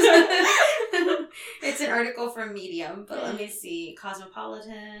 It's an article from Medium, but let me see.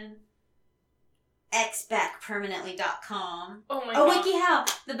 Cosmopolitan. Xbackpermanently.com. Oh my god. WikiHow.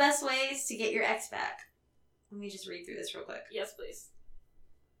 The best ways to get your ex back. Let me just read through this real quick. Yes, please.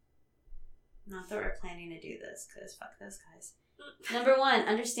 Not that we're planning to do this, because fuck those guys. Number 1,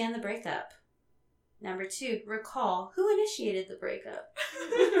 understand the breakup. Number 2, recall who initiated the breakup.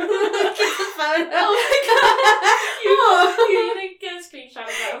 Get the phone. Oh my god. You need to get a screenshot of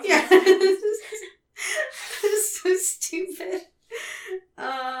that. Yeah. This is so stupid.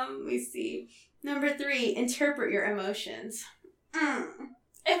 Let me see. Number 3, interpret your emotions. And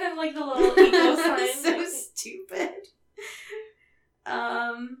then, like, the little ego sign. So stupid.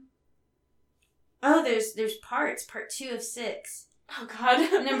 Oh, there's parts. Part 2 of 6. Oh,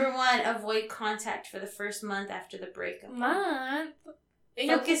 God. Number 1, avoid contact for the first month after the breakup. Month?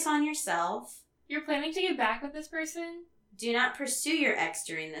 Focus on yourself. You're planning to get back with this person? Do not pursue your ex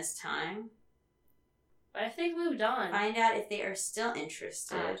during this time. What if they've moved on? Find out if they are still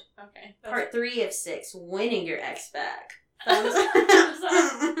interested. Okay. Part 3 of 6, winning your ex back. Thumbs up.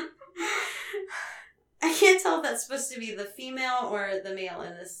 I can't tell if that's supposed to be the female or the male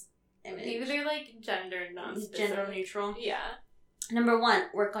in this image. Maybe they're, like, gender non-specific. Gender neutral. Yeah. Number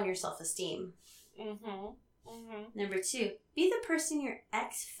 1, work on your self-esteem. Number 2, be the person your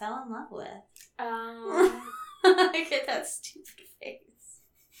ex fell in love with. Look at that stupid face.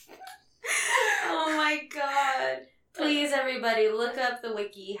 Oh my god. Please, everybody, look up the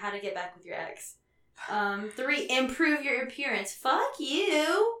wiki, how to get back with your ex. 3, improve your appearance. Fuck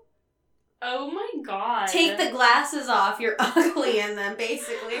you. Oh my god. Take the glasses off, you're ugly in them,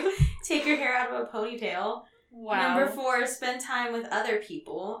 basically. Take your hair out of a ponytail. Wow. Number 4, spend time with other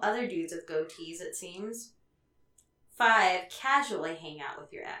people. Other dudes with goatees, it seems. 5, casually hang out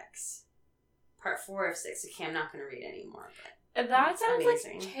with your ex. Part 4 of 6. Okay, I'm not going to read anymore. But that sounds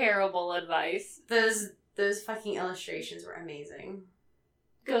amazing. Like terrible advice. Those fucking illustrations were amazing.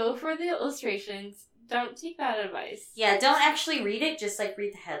 Go for the illustrations. Don't take that advice. Yeah, don't actually read it. Just, like,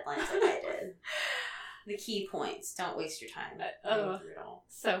 read the headlines like I did. The key points. Don't waste your time. Through it all.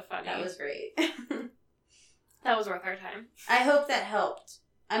 So funny. That was great. That was worth our time. I hope that helped.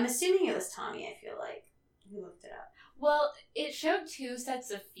 I'm assuming it was Tommy, I feel like. Who looked it up? Well, it showed 2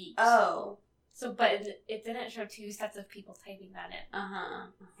 sets of feet. Oh. So, but it didn't show 2 sets of people typing that in.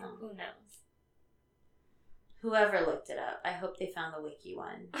 So who knows? Whoever looked it up, I hope they found the wiki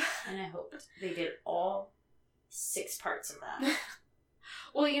one. And I hope they did all 6 parts of that.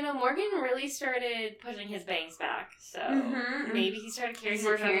 Well, Morgan really started pushing his bangs back. So maybe he started caring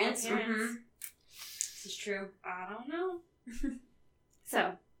more about his appearance. This is true. I don't know.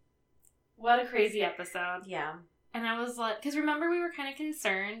 So, what a crazy episode. Yeah. And I was like, because remember we were kind of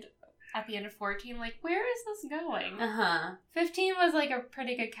concerned at the end of 14, like, where is this going? 15 was like a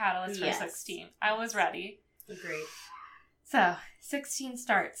pretty good catalyst for 16. I was ready. Agreed. So, 16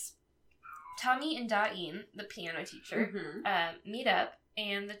 starts. Tommy and Da-in, the piano teacher, meet up,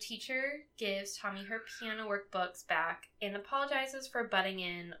 and the teacher gives Tommy her piano workbooks back and apologizes for butting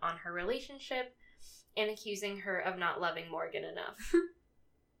in on her relationship and accusing her of not loving Morgan enough.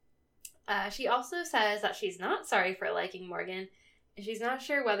 She also says that she's not sorry for liking Morgan, and she's not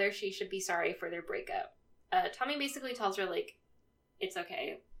sure whether she should be sorry for their breakup. Tommy basically tells her, like, it's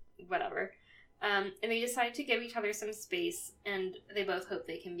okay, whatever. And they decide to give each other some space, and they both hope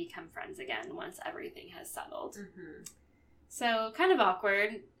they can become friends again once everything has settled. So, kind of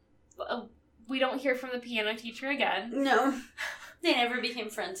awkward. We don't hear from the piano teacher again. No. They never became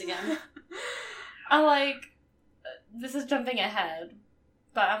friends again. I'm like, this is jumping ahead,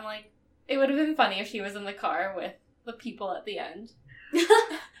 but I'm like, it would have been funny if she was in the car with the people at the end.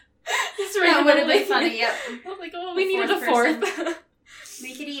 That would have been funny, yep. I was like, oh, we needed a fourth.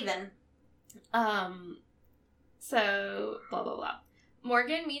 Make it even. So, blah, blah, blah.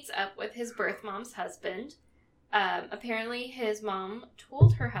 Morgan meets up with his birth mom's husband. Apparently his mom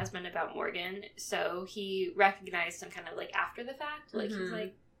told her husband about Morgan, so he recognized him kind of like after the fact. Like, he's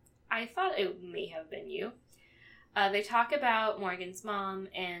like, I thought it may have been you. They talk about Morgan's mom,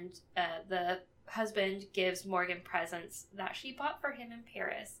 and the husband gives Morgan presents that she bought for him in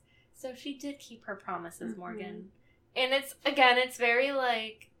Paris. So she did keep her promises, Morgan. And it's very,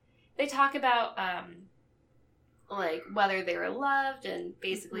 like, they talk about, like, whether they were loved and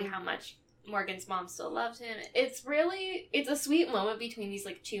basically how much Morgan's mom still loved him. It's a sweet moment between these,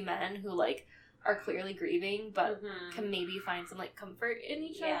 like, 2 men who, like, are clearly grieving, but can maybe find some, like, comfort in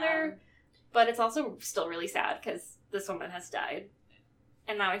each other. But it's also still really sad because this woman has died.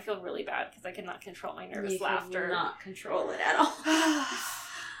 And now I feel really bad because I cannot control my nervous laughter. You cannot control it at all.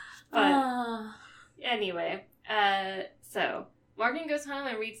 But anyway, so Morgan goes home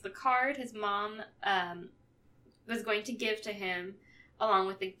and reads the card his mom was going to give to him along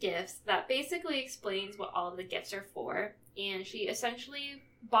with the gifts that basically explains what all of the gifts are for. And she essentially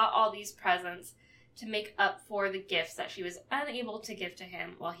bought all these presents to make up for the gifts that she was unable to give to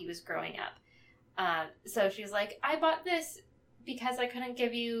him while he was growing up. So she's like, I bought this because I couldn't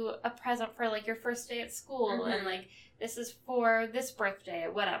give you a present for, like, your first day at school, and, like, this is for this birthday,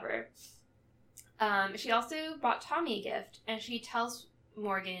 whatever. She also bought Tommy a gift, and she tells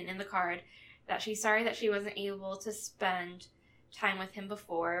Morgan in the card that she's sorry that she wasn't able to spend time with him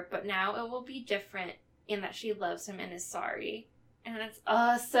before, but now it will be different in that she loves him and is sorry. And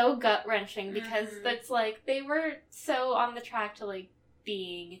it's so gut-wrenching because that's, like, they were so on the track to, like,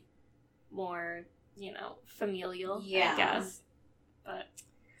 being more, familial, I guess. But,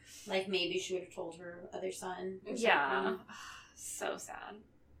 like, maybe she would have told her other son or something. So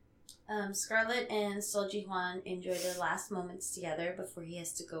sad. Scarlett and Sol Ji-hwan enjoy their last moments together before he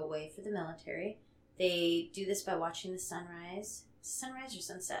has to go away for the military. They do this by watching the sunrise. Sunrise or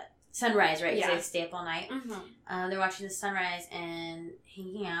sunset? Sunrise, right? Because they stay up all night. They're watching the sunrise and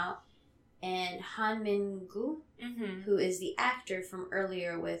hanging out. And Han Min-gu, who is the actor from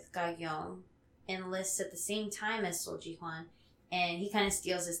earlier with Ga Young, enlists at the same time as Sol Ji-hwan, and he kind of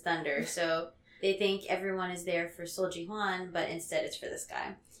steals his thunder. So they think everyone is there for Sol Ji-hwan, but instead it's for this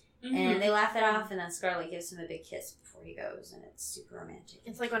guy. And they laugh it off, and then Scarlett gives him a big kiss before he goes, and it's super romantic.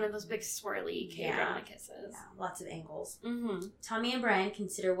 It's like one of those big swirly K-drama kisses. Yeah, lots of angles. Tommy and Brian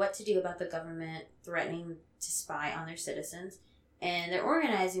consider what to do about the government threatening to spy on their citizens, And they're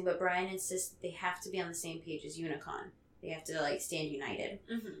organizing, but Brian insists that they have to be on the same page as Unicon. They have to, like, stand united.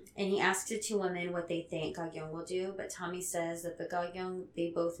 Mm-hmm. And he asks the two women what they think Gagyeong will do, but Tommy says that the Gagyeong they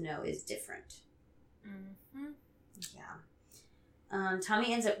both know is different. Mm-hmm. Yeah.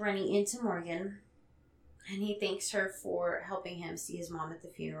 Tommy ends up running into Morgan, and he thanks her for helping him see his mom at the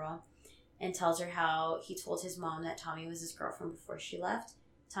funeral, and tells her how he told his mom that Tommy was his girlfriend before she left.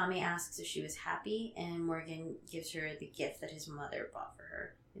 Tommy asks if she was happy, and Morgan gives her the gift that his mother bought for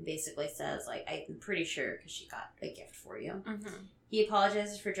her. And basically says, like, I'm pretty sure because she got a gift for you. Mm-hmm. He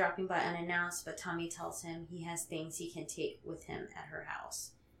apologizes for dropping by unannounced, but Tommy tells him he has things he can take with him at her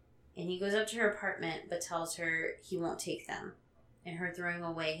house. And he goes up to her apartment, but tells her he won't take them. And her throwing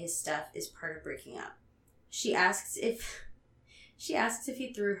away his stuff is part of breaking up. She asks if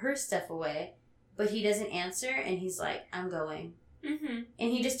he threw her stuff away, but he doesn't answer, and he's like, I'm going. Mm-hmm.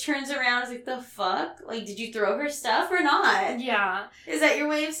 And he just turns around and is like, the fuck? Like, did you throw her stuff or not? Yeah. Is that your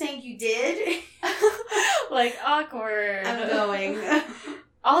way of saying you did? Like, awkward. I'm going.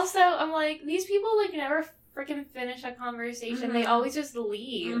 Also, I'm like, these people, like, never freaking finish a conversation. Mm-hmm. They always just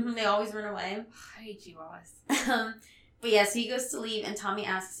leave. Mm-hmm. They always run away. I hate you, Boss. But yeah, so he goes to leave, and Tommy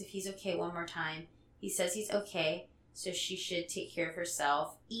asks if he's okay one more time. He says he's okay, so she should take care of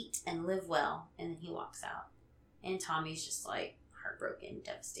herself, eat, and live well, and then he walks out. And Tommy's just, like, heartbroken,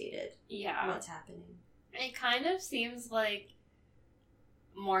 devastated. Yeah. What's happening? It kind of seems like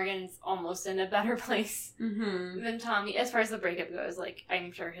Morgan's almost in a better place than Tommy, as far as the breakup goes. Like,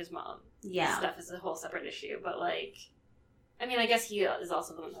 I'm sure his mom stuff is a whole separate issue, but, like, I mean, I guess he is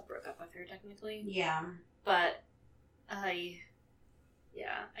also the one that broke up with her, technically. Yeah. But, I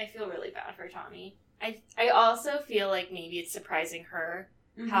feel really bad for Tommy. I also feel like maybe it's surprising her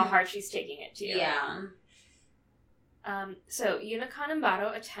how hard she's taking it, too. Yeah. So Unicon and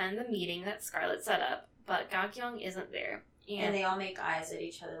Bado attend the meeting that Scarlett set up, but Gagyeong isn't there. And they all make eyes at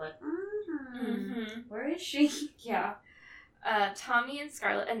each other like, where is she? Yeah. Tommy and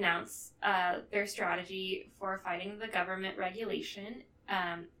Scarlett announce their strategy for fighting the government regulation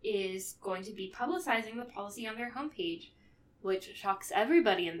is going to be publicizing the policy on their homepage, which shocks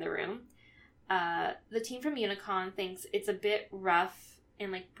everybody in the room. The team from Unicon thinks it's a bit rough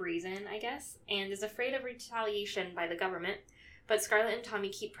and, like, brazen, I guess, and is afraid of retaliation by the government, but Scarlett and Tommy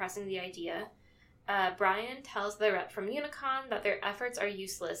keep pressing the idea. Brian tells the rep from Unicon that their efforts are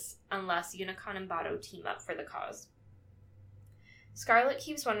useless unless Unicon and Bado team up for the cause. Scarlett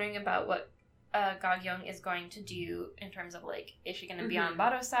keeps wondering about what Gagyeong is going to do in terms of, like, is she going to be on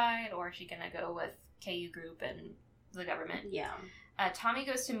Bado's side, or is she going to go with KU Group and the government? Yeah. Tommy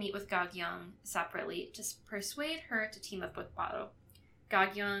goes to meet with Gagyeong separately to persuade her to team up with Bado.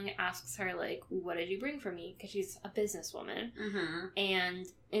 Gagyeong asks her, like, what did you bring for me? Because she's a businesswoman. Mm-hmm. And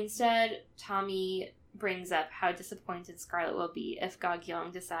instead, Tommy brings up how disappointed Scarlett will be if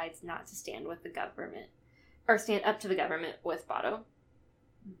Gagyeong decides not to stand with the government, or stand up to the government with Bado.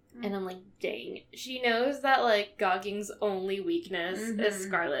 Mm-hmm. And I'm like, dang. She knows that, like, Gagyeong's only weakness is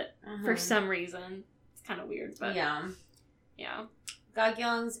Scarlett for some reason. It's kind of weird, but... Yeah. Yeah.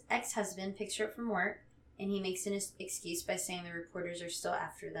 Gagyeong's ex-husband picks her up from work, and he makes an excuse by saying the reporters are still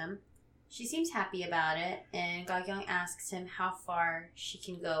after them. She seems happy about it, and Gagyeong asks him how far she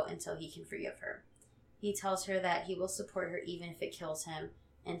can go until he can forgive her. He tells her that he will support her even if it kills him,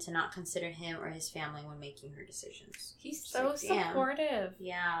 and to not consider him or his family when making her decisions. He's so supportive.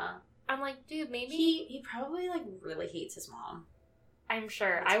 Yeah. I'm like, dude, maybe... He probably, like, really hates his mom. I'm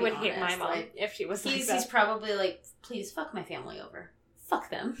sure. I would hate my mom, like, if she was like that. He's probably like, please fuck my family over. Fuck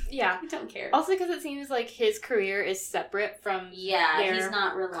them. Yeah. I don't care. Also because it seems like his career is separate from their he's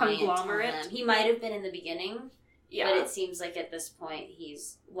not reliant conglomerate. On them. He might have been in the beginning, but it seems like at this point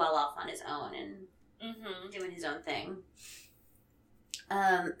he's well off on his own and doing his own thing.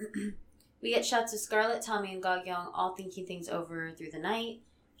 We get shots of Scarlett, Tommy, and Gagyeong all thinking things over through the night.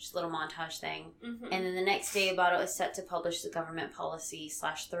 Just a little montage thing. And then the next day, Bado is set to publish the government policy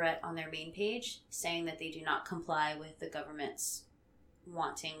 / threat on their main page, saying that they do not comply with the government's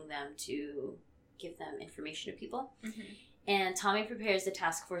wanting them to give them information to people. And Tommy prepares the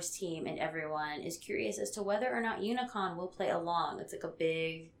task force team, and everyone is curious as to whether or not Unicon will play along. It's like a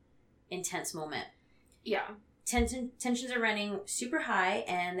big, intense moment. Yeah. Tensions are running super high,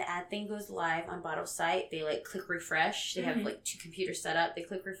 and the ad thing goes live on Bado's site. They, like, click refresh. They have, like, 2 computers set up. They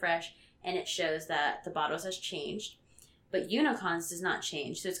click refresh, and it shows that the Bado's has changed. But Unicon's does not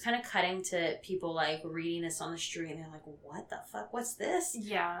change. So it's kind of cutting to people, like, reading this on the street, and they're like, what the fuck? What's this?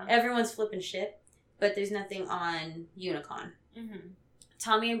 Yeah. Everyone's flipping shit, but there's nothing on Unicon.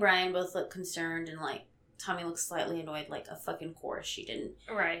 Tommy and Brian both look concerned and, like, Tommy looks slightly annoyed, like, of fucking course she didn't.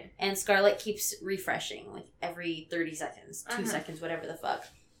 Right. And Scarlett keeps refreshing, like, every 30 seconds, 2 seconds, whatever the fuck.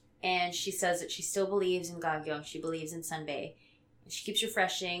 And she says that she still believes in Gagyeong, she believes in Sunbae. And she keeps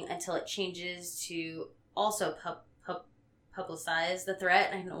refreshing until it changes to also publicize the threat.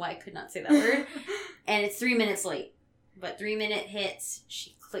 I don't know why I could not say that word. And it's 3 minutes late. But 3 minute hits,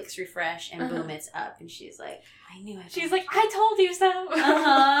 she clicks refresh, and boom, it's up. And she's like, I knew it. She's like, I told you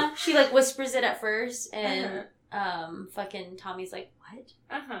so. She, like, whispers it at first, and fucking Tommy's like, what?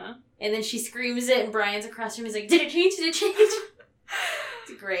 And then she screams it, and Brian's across from him. He's like, did it change? Did it change?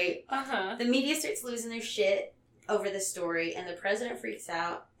 It's great. The media starts losing their shit over this story, and the president freaks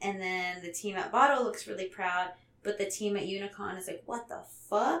out, and then the team at Bottle looks really proud, but the team at Unicon is like, what the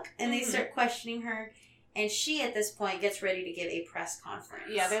fuck? And they start questioning her, and she, at this point, gets ready to give a press conference.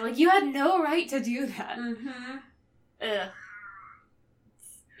 Yeah, they're like, you had no right to do that. Ugh.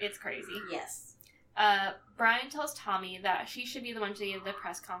 It's crazy. Yes. Brian tells Tommy that she should be the one to give the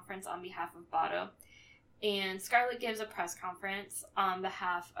press conference on behalf of Botto. And Scarlett gives a press conference on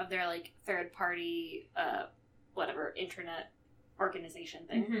behalf of their, like, third-party, internet organization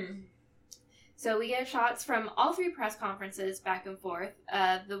thing. So we get shots from all 3 press conferences back and forth.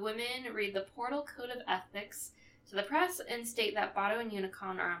 The women read the Portal Code of Ethics to the press and state that Botto and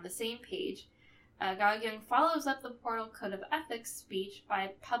Unicon are on the same page. Gagyeong follows up the Portal Code of Ethics speech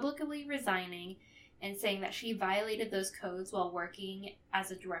by publicly resigning and saying that she violated those codes while working as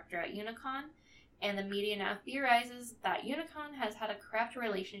a director at Unicon. And the media now theorizes that Unicon has had a corrupt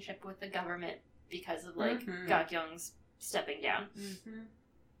relationship with the government because of, like, Gagyeong's stepping down.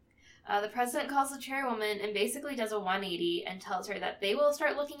 The president calls the chairwoman and basically does a 180 and tells her that they will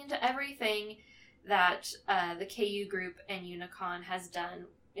start looking into everything that the KU group and Unicon has done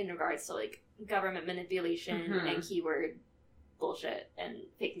in regards to, like, government manipulation and keyword bullshit and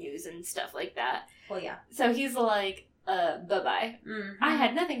fake news and stuff like that. Well, yeah. So he's like, bye-bye. I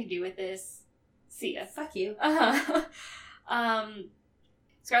had nothing to do with this. See ya. Fuck you.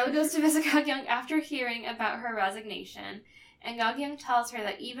 Scarlett goes to visit Gagyeong after hearing about her resignation, and Gagyeong tells her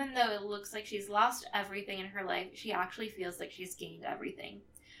that even though it looks like she's lost everything in her life, she actually feels like she's gained everything.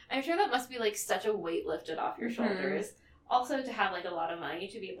 I'm sure that must be, like, such a weight lifted off your shoulders. Also, to have, like, a lot of money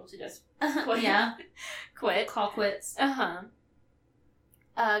to be able to just quit. Quit. Call quits.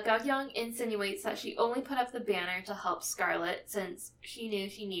 Gagyeong insinuates that she only put up the banner to help Scarlett since she knew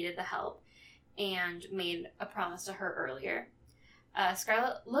she needed the help, and made a promise to her earlier.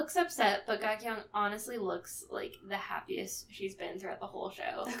 Scarlett looks upset, but Gagyeong honestly looks like the happiest she's been throughout the whole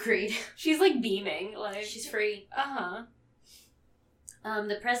show. Agreed. She's, like, beaming. Like, she's free.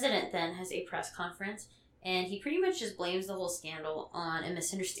 The president then has a press conference, and he pretty much just blames the whole scandal on a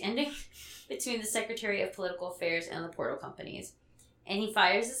misunderstanding between the Secretary of Political Affairs and the portal companies. And he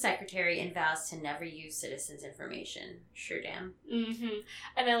fires the secretary and vows to never use citizens' information. Sure damn.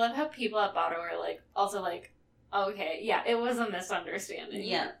 And I love how people at Botto are, like, also like, okay, yeah, it was a misunderstanding.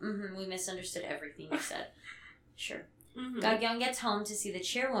 Yeah, we misunderstood everything you said. Sure. Gagyeong gets home to see the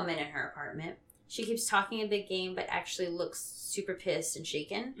chairwoman in her apartment. She keeps talking a big game, but actually looks super pissed and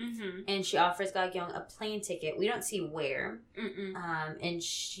shaken. And she offers Gagyeong a plane ticket. We don't see where. And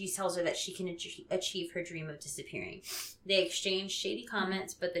she tells her that she can achieve her dream of disappearing. They exchange shady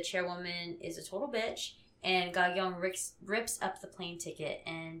comments, but the chairwoman is a total bitch. And Gagyeong rips up the plane ticket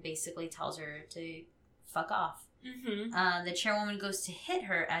and basically tells her to fuck off. The chairwoman goes to hit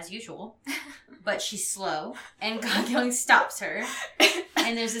her as usual, but she's slow, and Gagyeong stops her.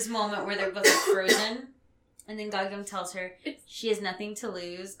 And there's this moment where they're both frozen, and then Gagyeong tells her she has nothing to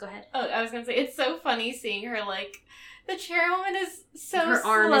lose. Go ahead. Oh, I was gonna say, it's so funny seeing her, like, the chairwoman is so her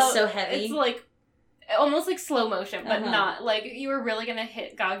arm is so heavy. It's like almost like slow motion, but not like you were really gonna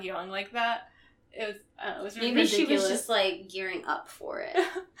hit Gagyeong like that. It was maybe ridiculous. She was just like gearing up for it.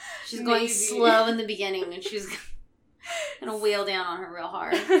 She's going slow in the beginning, and she's gonna wheel down on her real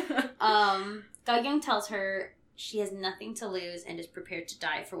hard. Gagyeong tells her she has nothing to lose and is prepared to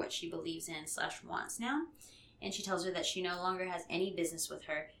die for what she believes in / wants now. And she tells her that she no longer has any business with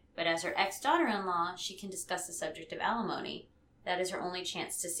her, but as her ex-daughter-in-law, she can discuss the subject of alimony. That is her only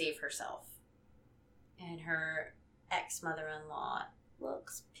chance to save herself. And her ex-mother-in-law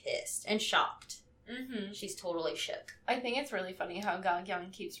looks pissed and shocked. She's totally shook. I think it's really funny how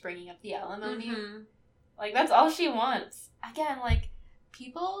Gagyeong keeps bringing up the alimony. Like, that's all she wants. Again, like,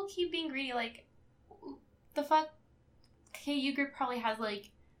 people keep being greedy. Like, the fuck? KU Group probably has, like,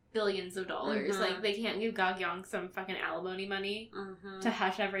 billions of dollars. Like, they can't give Gagyeong some fucking alimony money to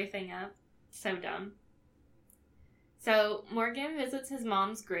hush everything up. So dumb. So, Morgan visits his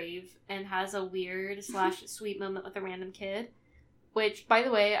mom's grave and has a weird / sweet moment with a random kid. Which, by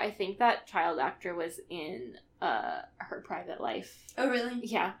the way, I think that child actor was in her private life. Oh, really?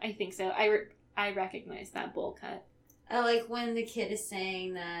 Yeah, I think so. I recognize that bowl cut. I like when the kid is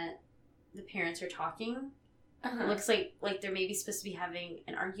saying that the parents are talking. It looks like they're maybe supposed to be having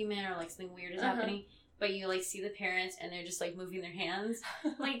an argument or like something weird is happening. But you like see the parents and they're just like moving their hands.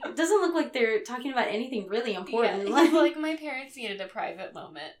 Like, it doesn't look like they're talking about anything really important. Yeah, like my parents needed a private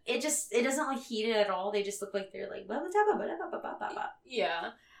moment. It doesn't look heated at all. They just look like they're like, blah, blah, blah, blah, blah, blah, blah, blah.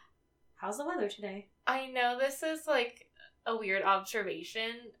 Yeah. How's the weather today? I know this is like a weird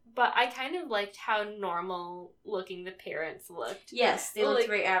observation, but I kind of liked how normal looking the parents looked. Yes, they looked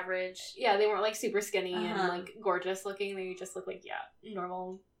very average. Yeah, they weren't like super skinny and like gorgeous looking. They just looked like,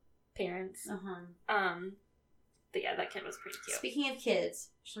 normal parents. But yeah, that kid was pretty cute. Speaking of kids,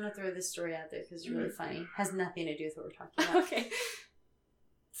 I just want to throw this story out there because it's really funny. Has nothing to do with what we're talking about. Okay.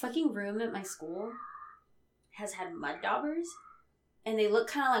 Fucking room at my school has had mud daubers, and they look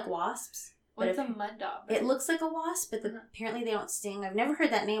kind of like wasps. What's a mud dauber? It looks like a wasp, but apparently they don't sting. I've never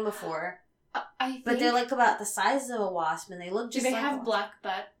heard that name before. But they're like about the size of a wasp, and they look just like Do they have black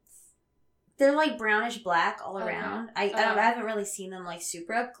butts? They're like brownish black all around. I haven't really seen them like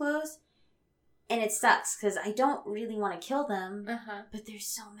super up close. And it sucks because I don't really want to kill them. But there's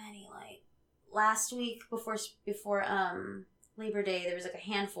so many. Like last week before Labor Day, there was like a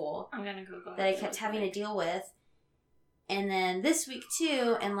handful. I'm gonna Google that I kept having to deal with. And then this week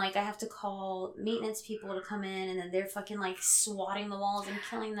too, and like I have to call maintenance people to come in, and then they're fucking like swatting the walls and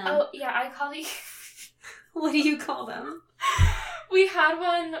killing them. Oh yeah, I call you. What do you call them? We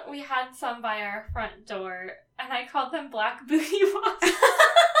had some by our front door, and I called them black booty wasps.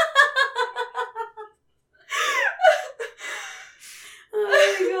 Oh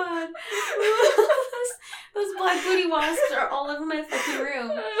my god. Those black booty wasps are all over my fucking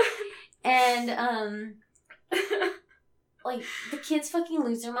room. And, like, the kids fucking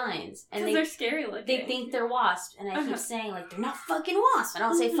lose their minds. And they're scary looking. They think they're wasps. And I keep saying, like, they're not fucking wasps. And I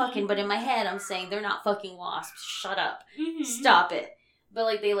don't say fucking, but in my head I'm saying, they're not fucking wasps. Shut up. Stop it. But,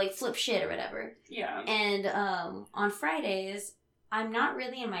 like, they, like, flip shit or whatever. Yeah. And, on Fridays, I'm not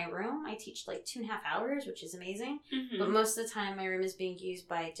really in my room. I teach, like, 2.5 hours, which is amazing. But most of the time, my room is being used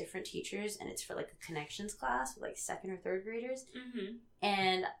by different teachers. And it's for, like, a connections class with, like, 2nd or 3rd graders.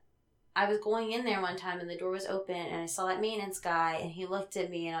 And I was going in there one time and the door was open and I saw that maintenance guy and he looked at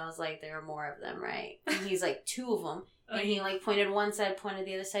me and I was like, there are more of them, right? And he's like, 2 of them. And he like pointed one side, pointed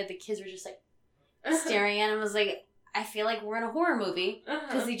the other side. The kids were just like staring at him. I was like, I feel like we're in a horror movie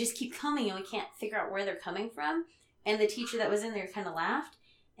because they just keep coming and we can't figure out where they're coming from. And the teacher that was in there kind of laughed.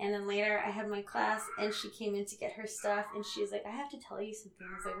 And then later I had my class and she came in to get her stuff and she was like, I have to tell you something.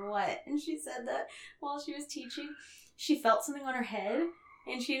 I was like, what? And she said that while she was teaching, she felt something on her head.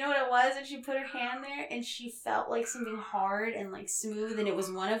 And she knew what it was, and she put her hand there, and she felt like something hard and like smooth, and it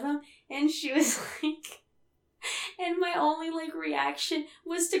was one of them. And she was like, and my only like reaction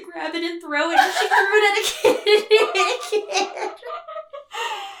was to grab it and throw it, and she threw it at a kid.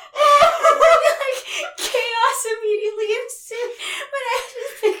 Like chaos immediately ensued. But I was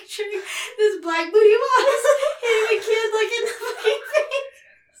just picturing this black booty wasp hitting a kid like in the fucking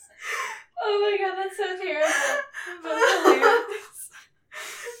face. Oh my god, that's so terrible. That's hilarious.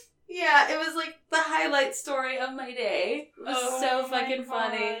 Yeah, it was like the highlight story of my day. It was so fucking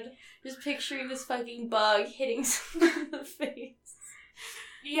funny. Just picturing this fucking bug hitting someone in the face.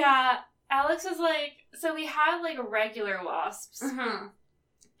 Yeah, Alex was like, so we had like regular wasps.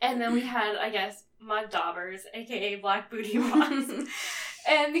 And then we had, I guess, mud daubers, aka black booty wasps.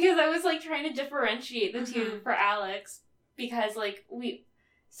 And because I was like trying to differentiate the two for Alex, because like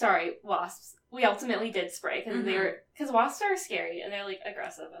wasps. We ultimately did spray because wasps are scary and they're like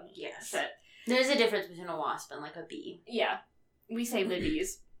aggressive and shit. There's a difference between a wasp and like a bee. Yeah, we save the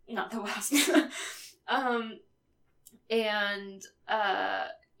bees, not the wasps. So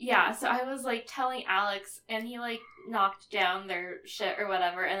I was like telling Alex, and he like knocked down their shit or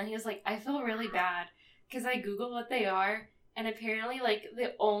whatever, and then he was like, I feel really bad because I googled what they are. And apparently, like,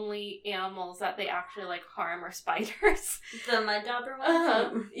 the only animals that they actually, like, harm are spiders. The mud dauber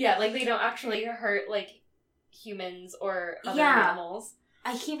ones? Yeah, like, they don't actually hurt, like, humans or other animals.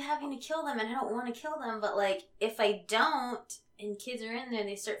 I keep having to kill them, and I don't want to kill them, but, like, if I don't, and kids are in there,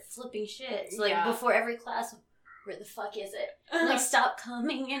 they start flipping shit. So, like, before every class, where the fuck is it? Like, stop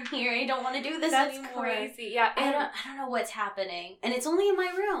coming in here. I don't want to do this anymore. That's crazy. Yeah. I don't know what's happening. And it's only in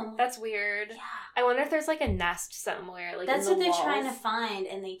my room. That's weird. Yeah. I wonder if there's, like, a nest somewhere, like, that's in the what walls. They're trying to find,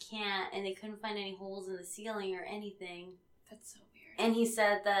 and they can't, and they couldn't find any holes in the ceiling or anything. That's so weird. And he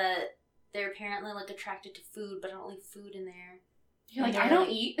said that they're apparently, like, attracted to food, but I don't leave food in there. You're like, I don't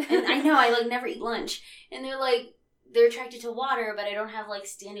eat. And I know, I, like, never eat lunch. And they're like, they're attracted to water, but I don't have, like,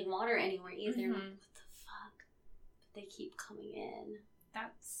 standing water anywhere either. Mm-hmm. Like, what the fuck? But they keep coming in.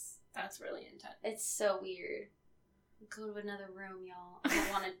 That's really intense. It's so weird. Go to another room, y'all. I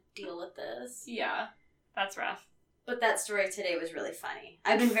don't want to deal with this. Yeah, that's rough. But that story today was really funny.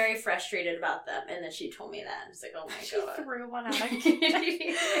 I've been very frustrated about them, and then she told me that. I was like, oh my god. She threw one out.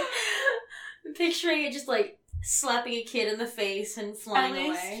 I'm picturing it just, like, slapping a kid in the face and flying away. At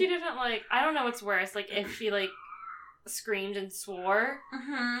least she didn't, like, I don't know what's worse, like, if she, like, screamed and swore,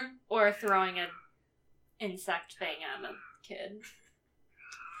 or throwing an insect thing at a kid.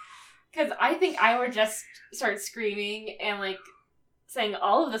 Because I think I would just start screaming and, like, saying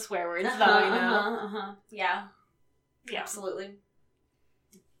all of the swear words that I know. Yeah. Yeah. Absolutely. Is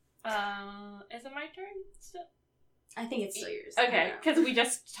it my turn still? I think it's still yours. Okay, because we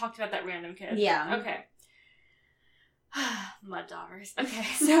just talked about that random kid. Yeah. Okay. Mud daughters. Okay,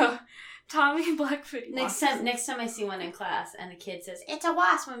 so Tommy Blackbooty Next time I see one in class and the kid says, it's a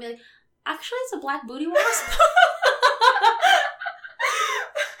wasp, I'm gonna be like, actually it's a black booty wasp.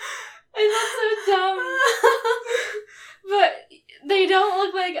 And that's so dumb. But they don't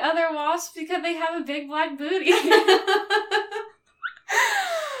look like other wasps because they have a big black booty.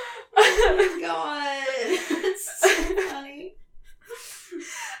 Oh my god. It's so funny.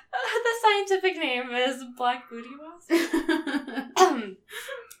 The scientific name is black booty wasp.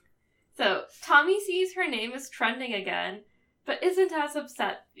 So, Tommy sees her name is trending again, but isn't as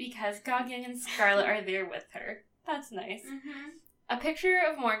upset because Gogyung and Scarlett are there with her. That's nice. A picture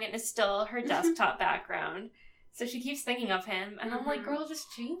of Morgan is still her desktop background, so she keeps thinking of him, and I'm like, girl,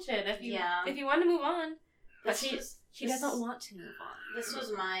 just change it if you want to move on. But she doesn't want to move on. This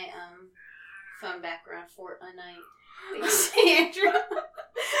was my phone background for a night. Thanks, Andrew.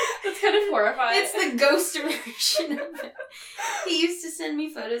 That's kind of horrifying. It's the ghost version of it. He used to send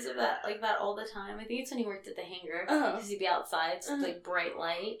me photos of that, like that all the time. I think it's when he worked at the hangar, because he'd be outside, so like bright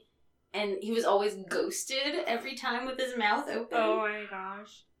light. And he was always ghosted every time with his mouth open. Oh my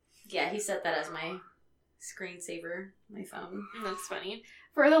gosh. Yeah, he set that as my screensaver, my phone. That's funny.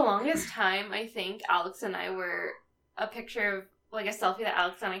 For the longest time, I think Alex and I were a picture of, like, a selfie that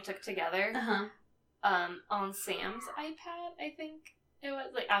Alex and I took together. On Sam's iPad, I think. It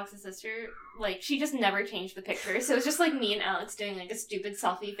was, like, Alex's sister. Like, she just never changed the picture. So it was just, like, me and Alex doing, like, a stupid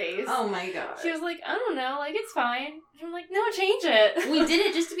selfie face. Oh my god. She was like, I don't know, like, it's fine. And I'm like, no, change it. We did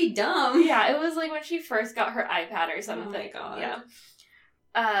it just to be dumb. Yeah, it was, like, when she first got her iPad or something. Oh my god.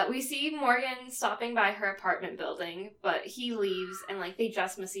 Yeah. We see Morgan stopping by her apartment building, but he leaves, and, like, they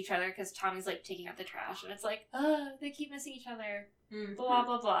just miss each other because Tommy's, like, taking out the trash. And it's like, they keep missing each other. Blah,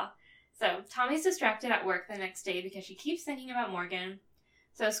 blah, blah. So, Tommy's distracted at work the next day because she keeps thinking about Morgan.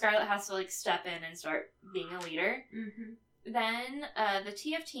 So, Scarlett has to, like, step in and start being a leader. Then, the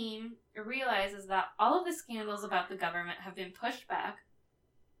TF team realizes that all of the scandals about the government have been pushed back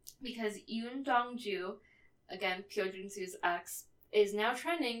because Yoon Dong-ju, again, Pyo Jin-soo's ex, is now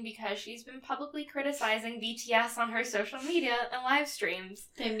trending because she's been publicly criticizing BTS on her social media and live streams.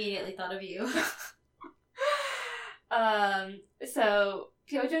 I immediately thought of you. So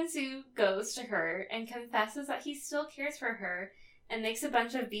Pyo Jin-soo goes to her and confesses that he still cares for her and makes a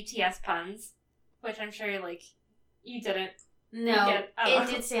bunch of BTS puns, which I'm sure, like, you didn't. No, it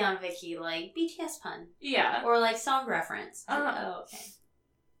did say on Viki, like, BTS pun. Yeah. Or, like, song reference. Oh, okay.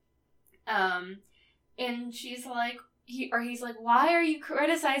 And she's like, he's like, why are you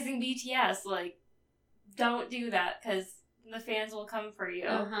criticizing BTS? Like, don't do that, because the fans will come for you.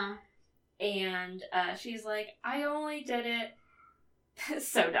 And she's like, I only did it...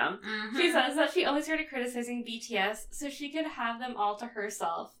 So dumb. She says that she only started criticizing BTS so she could have them all to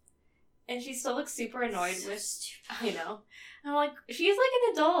herself. And she still looks super annoyed with... Stupid. I know. I'm like, she's like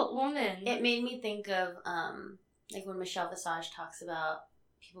an adult woman. It made me think of, like, when Michelle Visage talks about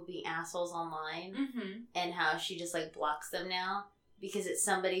people being assholes online and how she just, like, blocks them now because it's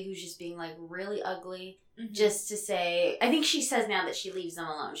somebody who's just being, like, really ugly just to say... I think she says now that she leaves them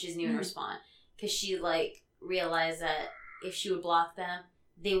alone. She doesn't even respond because she, like, realized that if she would block them,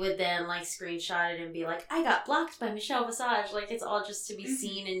 they would then, like, screenshot it and be like, I got blocked by Michelle Visage. Like, it's all just to be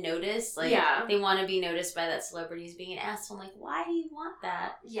seen and noticed. Like, they want to be noticed by that celebrity who's being an asshole. I'm like, why do you want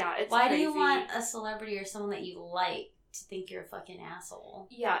that? Yeah, it's Why crazy. do you want a celebrity or someone that you like to think you're a fucking asshole?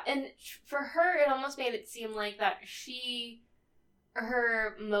 Yeah, and for her, it almost made it seem like that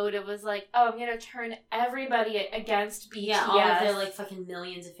her motive was like, oh, I'm gonna turn everybody against BTS. Yeah, all of their, like, fucking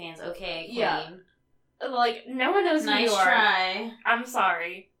millions of fans. Okay, queen. Yeah. Like, no one knows who you are. Nice try. I'm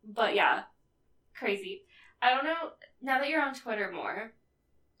sorry. But yeah. Crazy. I don't know, now that you're on Twitter more,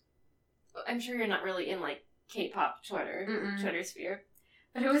 I'm sure you're not really in, like, K-pop Twitter sphere.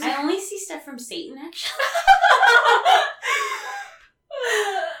 But it was... I only see stuff from Satan, actually.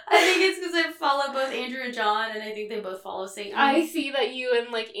 I think it's because I follow both Andrew and John, and I think they both follow Satan. I see that you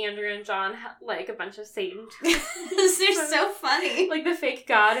and, like, Andrew and John like a bunch of Satan. They're so funny. Like the fake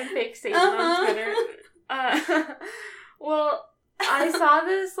God and fake Satan on Twitter. Well, I saw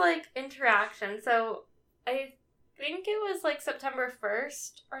this, like, interaction. So, I think it was, like, September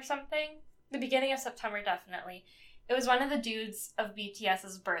 1st or something. The beginning of September, definitely. It was one of the dudes of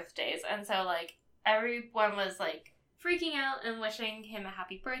BTS's birthdays. And so, like, everyone was, like, freaking out and wishing him a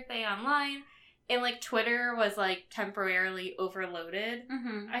happy birthday online. And, like, Twitter was, like, temporarily overloaded,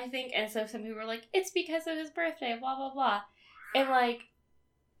 I think. And so some people were like, it's because of his birthday, blah, blah, blah. And, like,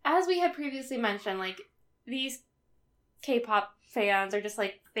 as we had previously mentioned, like, these K-pop fans are just,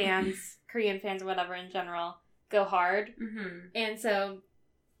 like, fans, Korean fans or whatever in general, go hard. And so,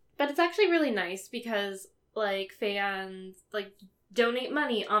 but it's actually really nice because, like, fans, like, donate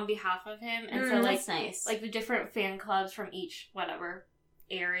money on behalf of him. And so, like, that's nice. Like, the different fan clubs from each, whatever,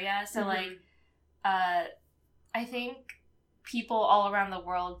 area. So, like, I think people all around the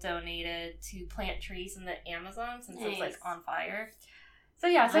world donated to plant trees in the Amazon since it's, like, on fire. So,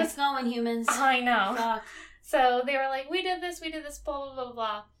 yeah. So nice going, humans. I know. Fuck. So they were like, we did this, blah, blah, blah,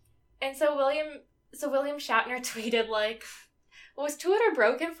 blah. And so William Shatner tweeted, like, was Twitter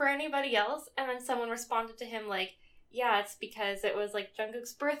broken for anybody else? And then someone responded to him, like, yeah, it's because it was, like,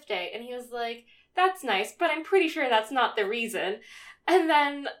 Jungkook's birthday. And he was like, that's nice, but I'm pretty sure that's not the reason. And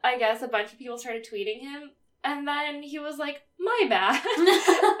then, I guess, a bunch of people started tweeting him. And then he was like, my bad.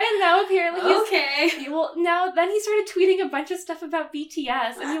 And now apparently he's... Okay. Well, now, then he started tweeting a bunch of stuff about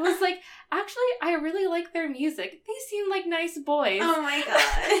BTS. And he was like, actually, I really like their music. They seem like nice boys. Oh my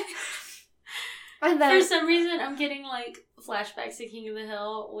god. And then... For some reason, I'm getting, like, flashbacks to King of the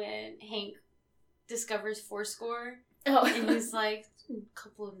Hill when Hank discovers Fourscore. Oh. And he's like, a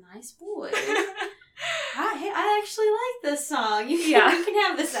couple of nice boys. I actually like this song. You can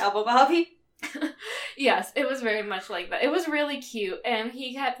have this album, Bobby. Yes, it was very much like that. It was really cute. And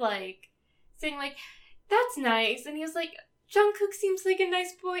he kept, like, saying, like, that's nice. And he was like, Jungkook seems like a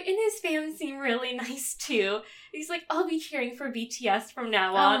nice boy, and his fans seem really nice, too. And he's like, I'll be cheering for BTS from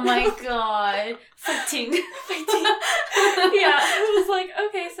now on. Oh my god. Fighting. Yeah, it was like,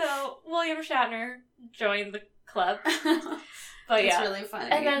 okay, so William Shatner joined the club. But yeah. It's really funny.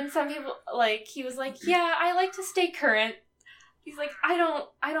 And then some people, like, he was like, yeah, I like to stay current. He's like, I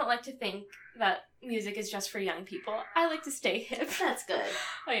don't like to think that music is just for young people. I like to stay hip. That's good.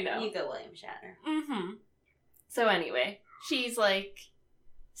 I know. You go, William Shatner. So anyway, she's, like,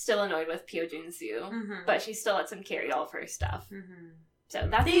 still annoyed with Pyo Jun-soo, but she still lets him carry all of her stuff. So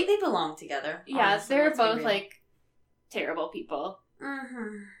that's... They belong together. Yeah, honestly, they're both, like, terrible people.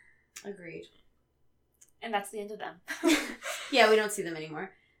 Agreed. And that's the end of them. Yeah, we don't see them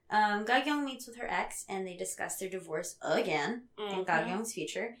anymore. Gagyeong meets with her ex, and they discuss their divorce again and Gagyeong's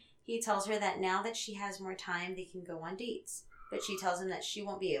future. He tells her that now that she has more time, they can go on dates. But she tells him that she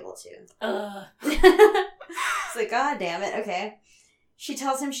won't be able to. It's like, God damn it, okay. She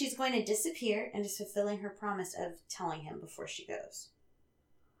tells him she's going to disappear and is fulfilling her promise of telling him before she goes.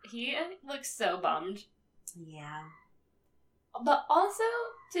 He looks so bummed. Yeah. But also,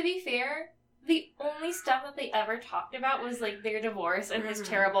 to be fair, the only stuff that they ever talked about was, like, their divorce and his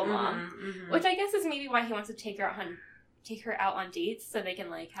terrible mom. Which I guess is maybe why he wants to take her out on dates so they can,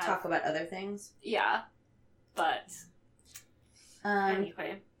 like, talk about other things. Yeah. But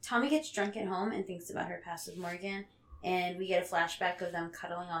anyway. Tommy gets drunk at home and thinks about her past with Morgan, and we get a flashback of them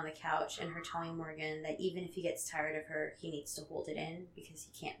cuddling on the couch and her telling Morgan that even if he gets tired of her, he needs to hold it in because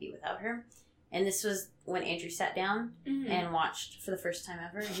he can't be without her. And this was when Andrew sat down and watched for the first time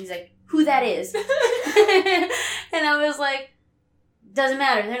ever, and he's like, who that is? And I was like, doesn't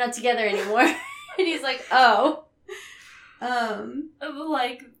matter, they're not together anymore. And he's like, oh.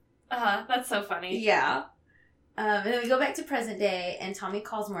 That's so funny. Yeah. And then we go back to present day, and Tommy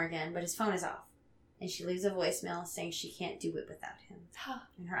calls Morgan, but his phone is off. And she leaves a voicemail saying she can't do it without him.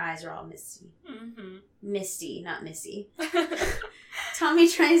 And her eyes are all misty. Misty, not Missy. Tommy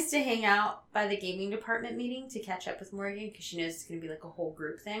tries to hang out by the gaming department meeting to catch up with Morgan because she knows it's going to be like a whole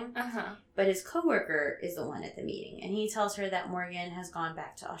group thing. But his coworker is the one at the meeting, and he tells her that Morgan has gone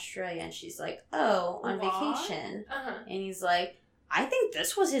back to Australia, and she's like, oh, on vacation. And he's like, I think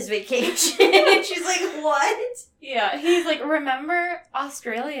this was his vacation. And she's like, what? Yeah, he's like, remember,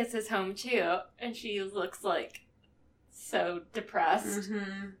 Australia's his home too. And she looks like so depressed.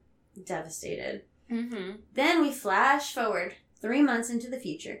 Devastated. Then we flash forward 3 months into the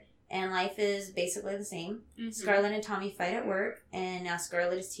future, and life is basically the same. Scarlett and Tommy fight at work, and now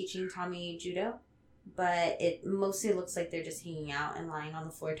Scarlett is teaching Tommy judo, but it mostly looks like they're just hanging out and lying on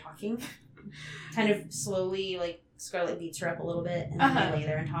the floor talking. kind of slowly, like, Scarlett beats her up a little bit, and then they lay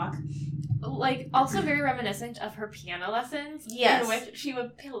there and talk. Like, also very reminiscent of her piano lessons. Yes. In which she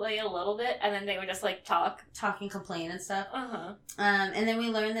would play a little bit, and then they would just, like, talk and complain and stuff. Uh-huh. And then we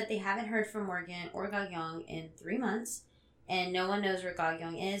learn that they haven't heard from Morgan or Gagyeong in 3 months, and no one knows where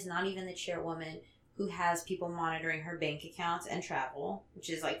Gagyeong is, not even the chairwoman, who has people monitoring her bank accounts and travel, which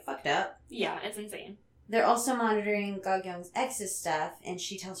is, like, fucked up. Yeah, it's insane. They're also monitoring Gagyeong's ex's stuff, and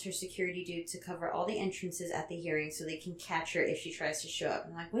she tells her security dude to cover all the entrances at the hearing so they can catch her if she tries to show up.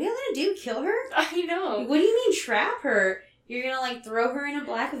 I'm like, what are you gonna do? Kill her? I know. What do you mean trap her? You're gonna, like, throw her in a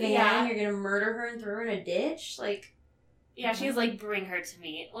black van? Yeah. You're gonna murder her and throw her in a ditch? Like... Yeah, she's like, bring her to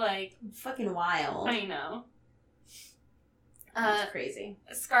me. Like... Fucking wild. I know. That's crazy.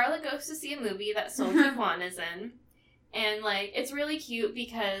 Scarlett goes to see a movie that Seo Ji-hwan is in. And, like, it's really cute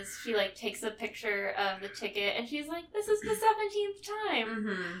because she, like, takes a picture of the ticket and she's like, this is the 17th time.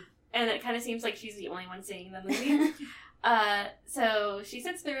 Mm-hmm. And it kind of seems like she's the only one seeing the movie. So she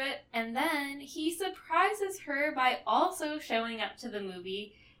sits through it, and then he surprises her by also showing up to the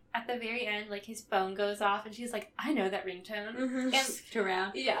movie. At the very end, like, his phone goes off, and she's like, I know that ringtone. Mm-hmm. And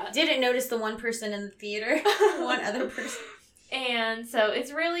around. Yeah. Didn't notice the one person in the theater. One other person. And so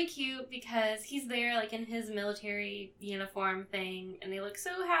it's really cute because he's there, like, in his military uniform thing, and they look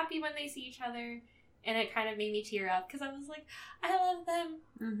so happy when they see each other. And it kind of made me tear up because I was like, I love them.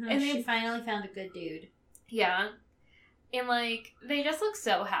 Mm-hmm. And she finally found a good dude. Yeah. And, like, they just look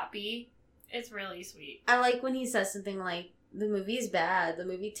so happy. It's really sweet. I like when he says something like, the movie's bad, the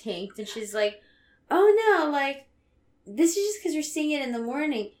movie tanked, and she's like, oh no, like, this is just because you're seeing it in the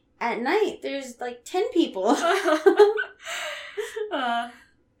morning. At night, there's, like, 10 people.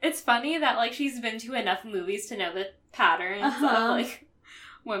 It's funny that, like, she's been to enough movies to know the patterns of, like,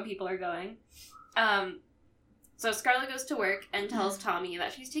 when people are going. So Scarlett goes to work and tells Tommy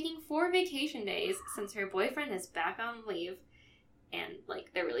that she's taking 4 vacation days since her boyfriend is back on leave, and,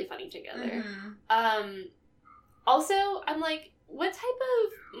 like, they're really funny together. Mm-hmm. Also, I'm like, what type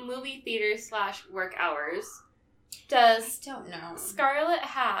of movie theater / work hours does I don't know. Scarlett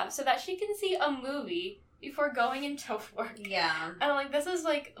have so that she can see a movie before going into work? Yeah. And I'm like, this is,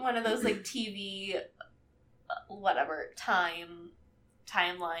 like, one of those, like, TV, whatever, timeline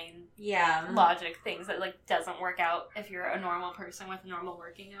logic things that, like, doesn't work out if you're a normal person with normal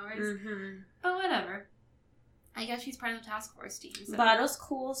working hours. Mm-hmm. But whatever. I guess she's part of the task force team. So. Bottle's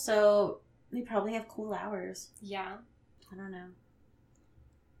cool, so they probably have cool hours. Yeah. I don't know.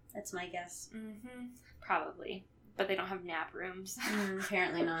 That's my guess. Mm-hmm. Probably. But they don't have nap rooms.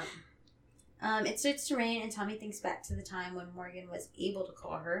 Apparently not. It starts to rain, and Tommy thinks back to the time when Morgan was able to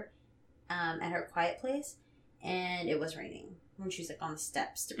call her at her quiet place, and it was raining. When she was, like, on the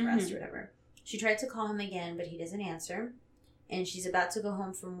steps, depressed or whatever. She tried to call him again, but he doesn't answer. And she's about to go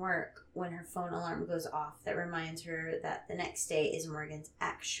home from work when her phone alarm goes off that reminds her that the next day is Morgan's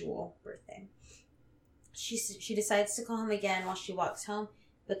actual birthday. She decides to call him again while she walks home,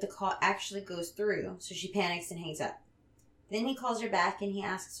 but the call actually goes through, so she panics and hangs up. Then he calls her back, and he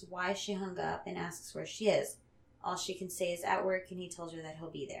asks why she hung up and asks where she is. All she can say is at work, and he tells her that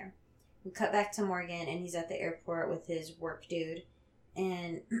he'll be there. We cut back to Morgan, and he's at the airport with his work dude.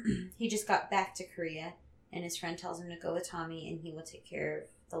 And he just got back to Korea, and his friend tells him to go with Tommy, and he will take care of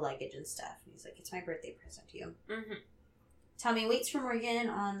the luggage and stuff. And he's like, it's my birthday present to you. Mm-hmm. Tommy waits for Morgan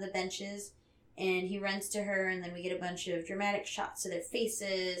on the benches, and he runs to her, and then we get a bunch of dramatic shots of their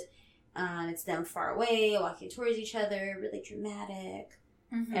faces. It's them far away, walking towards each other, really dramatic.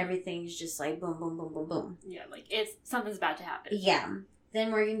 Mm-hmm. Everything's just like boom, boom, boom, boom, boom. Yeah, like something's about to happen. Yeah. Then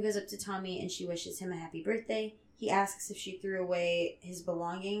Morgan goes up to Tommy and she wishes him a happy birthday. He asks if she threw away his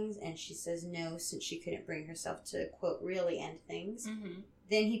belongings, and she says no, since she couldn't bring herself to, quote, really end things. Mm-hmm.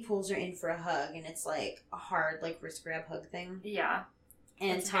 Then he pulls her in for a hug, and it's like a hard, like, wrist grab hug thing. Yeah.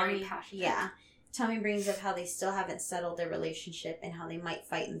 And it's Tommy, very passionate. Yeah. Tommy brings up how they still haven't settled their relationship and how they might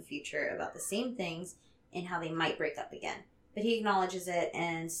fight in the future about the same things and how they might break up again. But he acknowledges it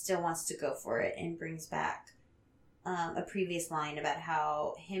and still wants to go for it, and brings back a previous line about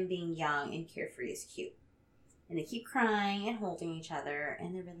how him being young and carefree is cute. And they keep crying and holding each other,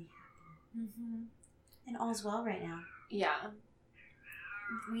 and they're really happy. Mm-hmm. And all's well right now. Yeah.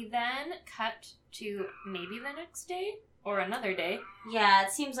 We then cut to maybe the next day or another day. Yeah,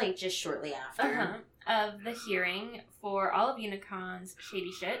 it seems like just shortly after. Of the hearing for all of Unicon's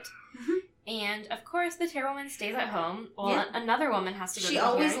shady shit. Mm-hmm. And, of course, the chairwoman stays at home while another woman has to go to the hearing.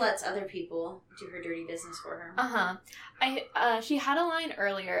 She always lets other people do her dirty business for her. She had a line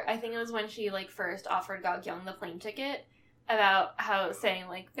earlier, I think it was when she, like, first offered Gagyeong the plane ticket, about how saying,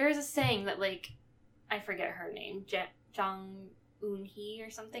 like, there's a saying that, like, I forget her name, Eunhee or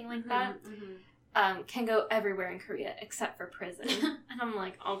something like that, can go everywhere in Korea except for prison. And I'm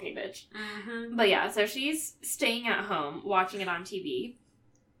like, okay, bitch. But yeah, so she's staying at home, watching it on TV,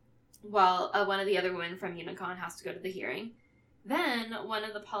 while one of the other women from Unicon has to go to the hearing. Then, one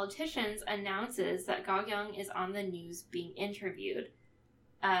of the politicians announces that Ga-kyung is on the news being interviewed.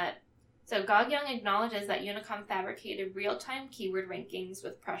 So Ga-kyung acknowledges that Unicon fabricated real-time keyword rankings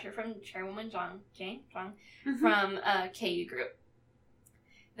with pressure from Chairwoman Jang from KU Group.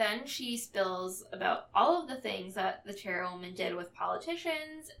 Then she spills about all of the things that the chairwoman did with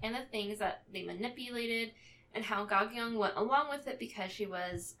politicians and the things that they manipulated and how Ga-kyung went along with it because she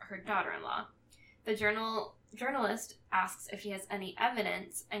was her daughter-in-law. The journalist asks if she has any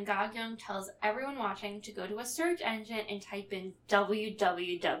evidence, and Ga-kyung tells everyone watching to go to a search engine and type in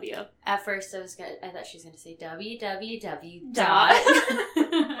www. At first, I thought she was going to say www.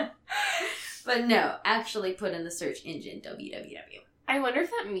 But no, actually put in the search engine www. I wonder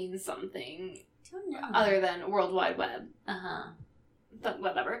if that means something Don't know. other than World Wide Web. But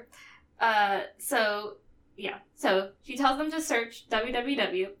whatever. So she tells them to search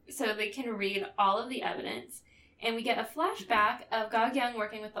www so they can read all of the evidence. And we get a flashback of Ga-kyung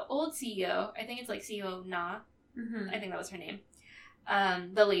working with the old CEO. I think it's like CEO Na. I think that was her name.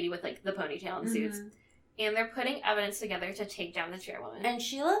 The lady with like the ponytail and suits. And they're putting evidence together to take down the chairwoman. And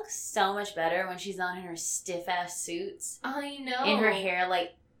she looks so much better when she's not in her stiff-ass suits. I know. And her hair,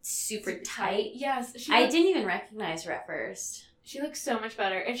 like, super tight. Yes. I didn't even recognize her at first. She looks so much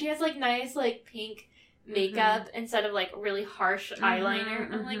better. And she has, like, nice, like, pink makeup instead of, like, really harsh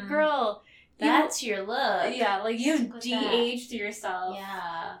eyeliner. I'm like, girl. That's your look. Yeah, like, you've de-aged yourself.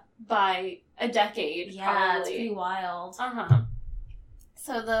 Yeah. By a decade, yeah, probably. It's pretty wild.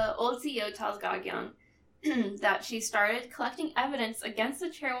 So the old CEO tells Ga-kyung that she started collecting evidence against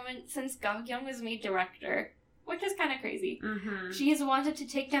the chairwoman since Ga-kyung was made director, which is kind of crazy. She has wanted to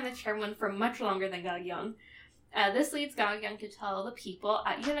take down the chairwoman for much longer than Ga-kyung. This leads Ga-kyung to tell the people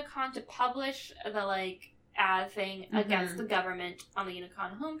at Unicon to publish the, like, ad thing against the government on the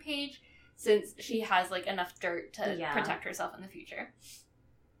Unicon homepage, since she has, like, enough dirt to protect herself in the future.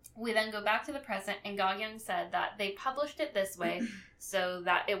 We then go back to the present, and Ga-kyung said that they published it this way so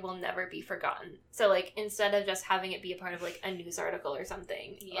that it will never be forgotten. So, like, instead of just having it be a part of, like, a news article or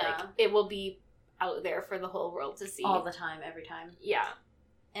something, like, it will be out there for the whole world to see. All the time, every time. Yeah.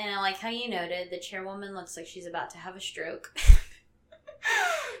 And I like how you noted the chairwoman looks like she's about to have a stroke.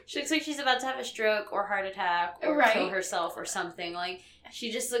 She looks like she's about to have a stroke or heart attack or kill herself or something. Like,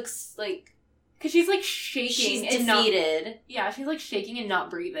 she just looks like... Because she's, like, shaking. She's defeated. She's, like, shaking and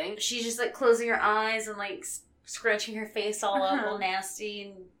not breathing. She's just, like, closing her eyes and, like, scrunching her face all up, all nasty,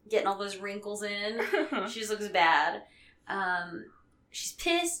 and getting all those wrinkles in. She just looks bad. She's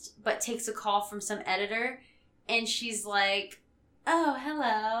pissed, but takes a call from some editor, and she's like, oh,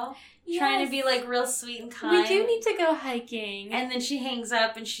 hello. Yes. Trying to be, like, real sweet and kind. We do need to go hiking. And then she hangs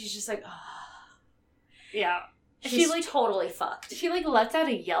up, and she's just like, oh. Yeah. She's, like, totally fucked. She, like, lets out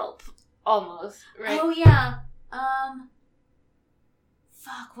a yelp. Almost, right? Oh, yeah.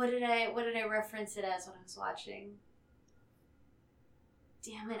 Fuck, what did I reference it as when I was watching?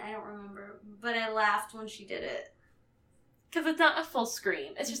 Damn it, I don't remember. But I laughed when she did it. Because it's not a full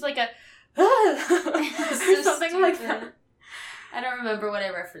scream. It's just like a... or so something stupid. like that. I don't remember what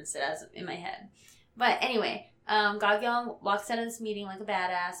I referenced it as in my head. But anyway, Ga-kyung walks out of this meeting like a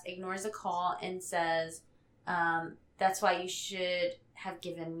badass, ignores a call, and says, that's why you should have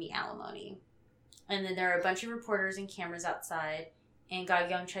given me alimony. And then there are a bunch of reporters and cameras outside, and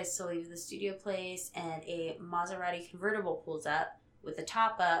Ga-kyung tries to leave the studio place, and a Maserati convertible pulls up with the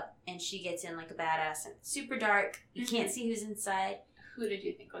top up, and she gets in like a badass, and it's super dark. You can't see who's inside. Who did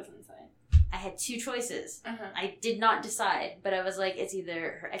you think was inside? I had two choices. I did not decide, but I was like, it's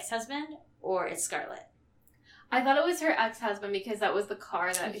either her ex-husband or it's Scarlett. I thought it was her ex-husband because that was the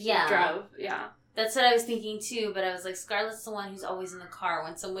car that he drove. Yeah. That's what I was thinking too, but I was like, Scarlett's the one who's always in the car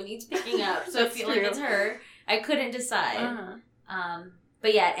when someone needs picking up, so I feel like it's her. I couldn't decide.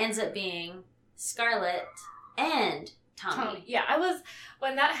 But yeah, it ends up being Scarlett and Tommy. Yeah,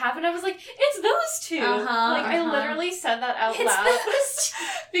 when that happened, I was like, it's those two. I literally said that out loud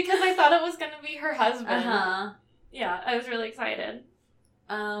because I thought it was going to be her husband. Yeah, I was really excited.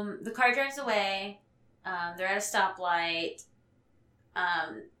 The car drives away. They're at a stoplight.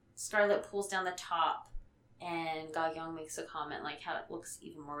 Scarlett pulls down the top, and Ga-kyung makes a comment like how it looks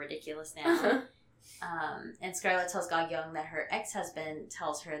even more ridiculous now. And Scarlett tells Ga-kyung that her ex-husband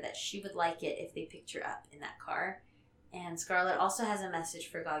tells her that she would like it if they picked her up in that car. And Scarlett also has a message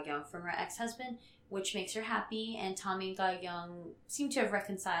for Ga-kyung from her ex-husband, which makes her happy. And Tommy and Ga-kyung seem to have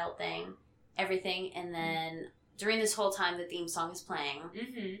reconciled everything. And then during this whole time, the theme song is playing.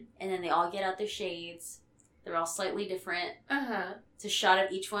 Mm-hmm. And then they all get out their shades. They're all slightly different. Uh-huh. It's a shot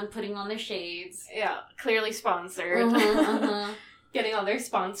of each one putting on their shades. Yeah, clearly sponsored. Uh-huh. Getting all their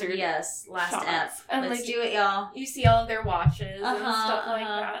sponsored. Yes, last shots. app. And let's do it, y'all. You see all of their watches and stuff like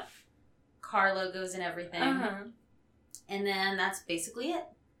that. Car logos and everything. Uh-huh. And then that's basically it.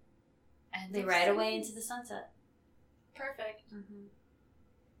 And they ride away into the sunset. Perfect. Mm-hmm.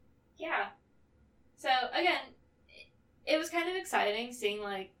 Yeah. So, again, it was kind of exciting seeing,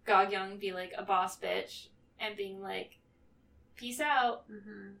 like, Gogyeong be, like, a boss bitch and being like, peace out.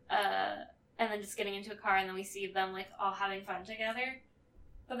 Mm-hmm. And then just getting into a car, and then we see them, like, all having fun together.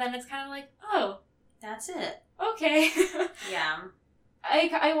 But then it's kind of like, oh. That's it. Okay. Yeah.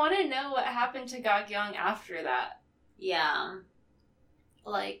 I want to know what happened to Gogyeong after that. Yeah.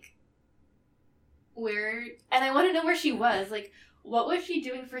 Like, where... And I want to know where she was. Like, what was she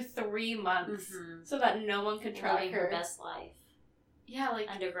doing for 3 months so that no one could track her best life. Yeah, like...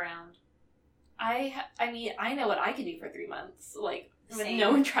 Underground. I mean, I know what I could do for 3 months. Like, with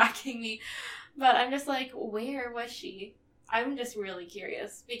no one tracking me. But I'm just like, where was she? I'm just really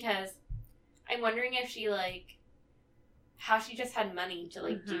curious. Because I'm wondering if she, like... How she just had money to,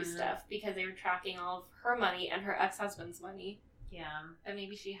 like, do stuff. Because they were tracking all of her money and her ex-husband's money. Yeah. And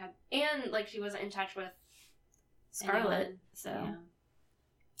maybe she had... And, like, she wasn't in touch with Scarlett. So... Yeah.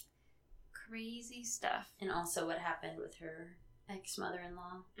 Crazy stuff. And also what happened with her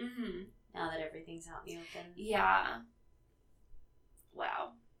ex-mother-in-law. Mm-hmm. Now that everything's out in the open. Yeah.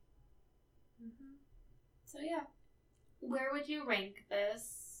 Wow. Mm-hmm. So, yeah. Where would you rank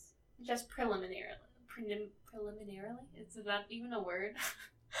this? Just preliminarily. Preliminarily? Is that even a word?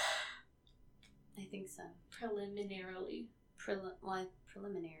 I think so. Preliminarily.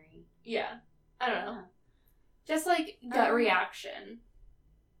 Preliminary. Yeah. I don't know. Just, like, gut reaction.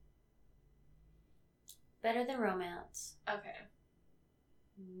 Better than Romance. Okay.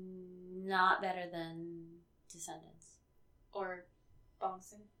 Not better than Descendants. Or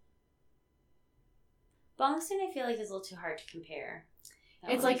Bongsoon. Bongsoon, I feel like, is a little too hard to compare.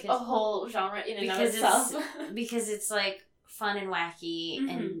 It's like a whole genre in and of itself. Because it's like fun and wacky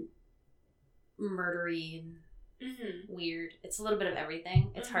and murdery and weird. It's a little bit of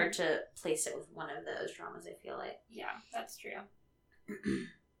everything. It's hard to place it with one of those dramas, I feel like. Yeah, that's true.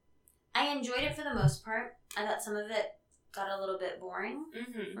 I enjoyed it for the most part. I thought some of it got a little bit boring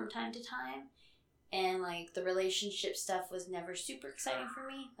from time to time. And, like, the relationship stuff was never super exciting for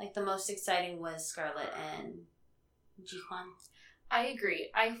me. Like, the most exciting was Scarlett and Ji-hwan. I agree.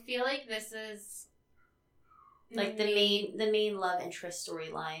 I feel like this is... Like, the main love interest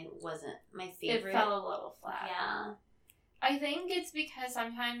storyline wasn't my favorite. It fell a little flat. Yeah. I think it's because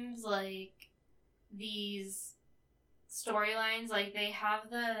sometimes, like, these storylines, like, they have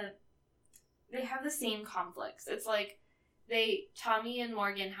the same conflicts. It's like Tommy and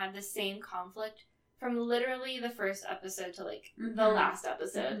Morgan had the same conflict from literally the first episode to, like, the last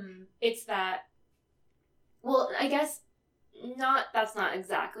episode. It's that, well, I guess that's not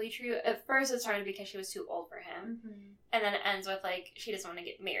exactly true. At first it started because she was too old for him. And then it ends with, like, she doesn't want to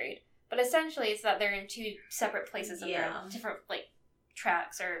get married. But essentially it's that they're in two separate places in their different, like,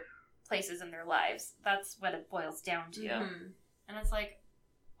 tracks or places in their lives. That's what it boils down to. And it's like,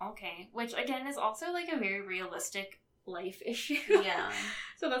 okay. Which, again, is also, like, a very realistic life issue. Yeah.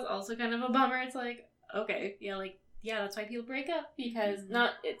 So that's also kind of a bummer. It's like, okay, that's why people break up. Because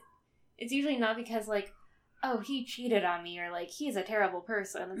it's usually not because, like, oh, he cheated on me, or, like, he's a terrible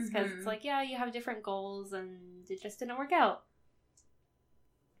person. It's because it's like, yeah, you have different goals, and it just didn't work out.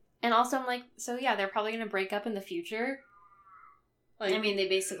 And also, I'm like, so, yeah, they're probably going to break up in the future. Like, I mean, they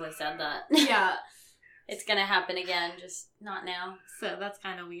basically said that. Yeah. It's going to happen again, just not now. So that's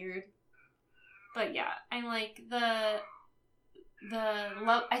kind of weird. But, yeah, I'm like, the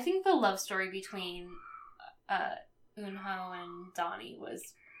love, I think the love story between Eunho and Donnie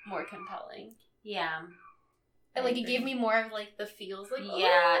was more compelling. Yeah. And, like, it gave me more of, like, the feels, like,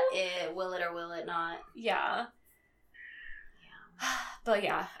 yeah, will it or will it not? Yeah. But,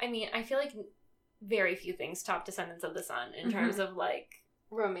 yeah, I mean, I feel like very few things top Descendants of the Sun in terms of, like,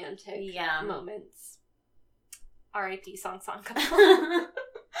 romantic moments. R.I.P. Song Couple.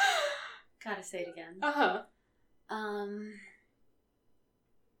 Gotta say it again. Uh-huh.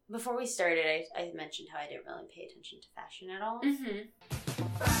 Before we started, I mentioned how I didn't really pay attention to fashion at all.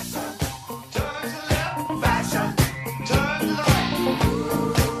 Fashion, turn to left. Fashion, turn to right.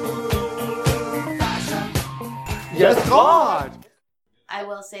 Fashion. Yes, God! I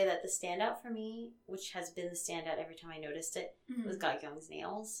will say that the standout for me, which has been the standout every time I noticed it, was Gogyeong's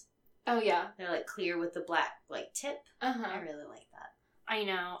nails. Oh, yeah. They're, like, clear with the black, like, tip. I really like that. I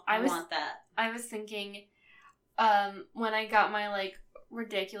know. I want that. I was thinking, When I got my, like,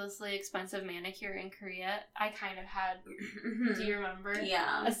 ridiculously expensive manicure in Korea, I kind of had, do you remember?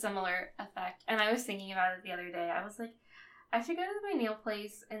 Yeah. A similar effect. And I was thinking about it the other day. I was like, I should go to my nail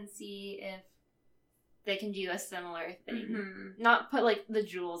place and see if they can do a similar thing. Mm-hmm. Not put, like, the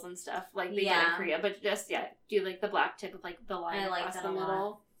jewels and stuff like they did in Korea, but just, do, like, the black tip with, like, the line across the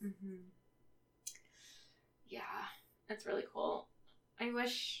middle. Mm-hmm. Yeah, that's really cool. I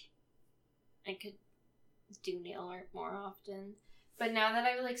wish I could do nail art more often. But now that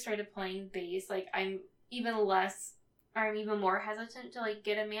I've, like, started playing bass, like, I'm even more hesitant to, like,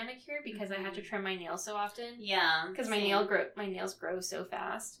 get a manicure because I have to trim my nails so often. Yeah. Because my nails grow so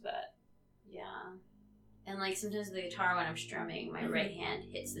fast, but... Yeah. And, like, sometimes the guitar, when I'm strumming, my right hand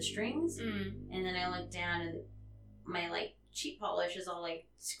hits the strings. And then I look down and my, like, cheek polish is all, like,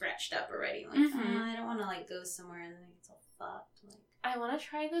 scratched up already. Like, I don't want to, like, go somewhere and then it gets all fucked. Like, I want to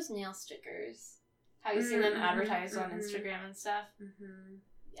try those nail stickers. Have you seen them advertised on Instagram and stuff? Mm-hmm.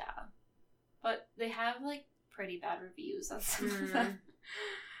 Yeah. But they have, like, pretty bad reviews on some of them.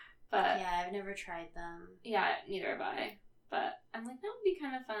 But yeah, I've never tried them. Yeah, neither have I. But I'm like, that would be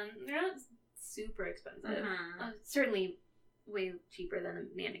kind of fun. They're not super expensive. Certainly way cheaper than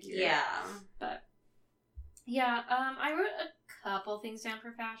a manicure. Yeah. But, yeah, I wrote a couple things down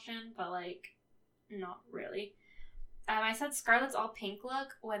for fashion, but, like, not really. I said Scarlett's all pink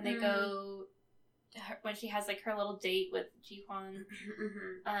look when they go... when she has, like, her little date with Ji-hwan.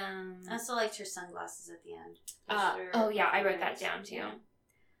 I also liked her sunglasses at the end. I wrote that down, too.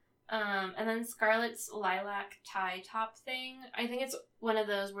 Yeah. And then Scarlett's lilac tie top thing. I think it's one of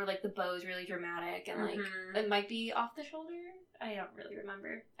those where, like, the bow is really dramatic and, like, it might be off the shoulder. I don't really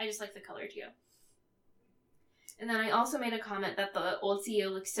remember. I just like the color, too. And then I also made a comment that the old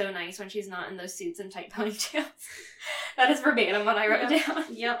CEO looks so nice when she's not in those suits and tight ponytails. That is verbatim what I wrote down.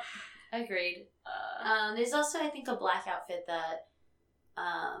 Yep. Agreed. There's also, I think, a black outfit that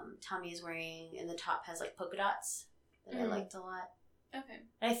Tommy is wearing, and the top has, like, polka dots that I liked a lot. Okay.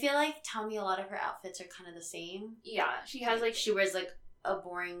 And I feel like Tommy, a lot of her outfits are kind of the same. Yeah, she has, like... She wears, like, a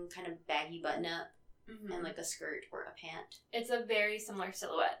boring kind of baggy button-up and, like, a skirt or a pant. It's a very similar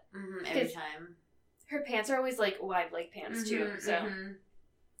silhouette. Every time. Her pants are always, like, wide leg pants, too, so...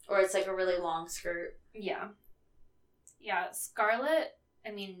 Or it's, like, a really long skirt. Yeah. Yeah, Scarlett,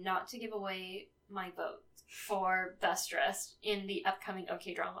 I mean, not to give away my vote for Best Dressed in the upcoming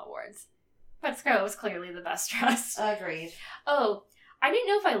OK Drama Awards, but Scarlett was clearly the best dressed. Agreed. Oh, I didn't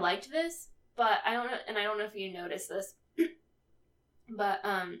know if I liked this, but I don't know, and I don't know if you noticed this, but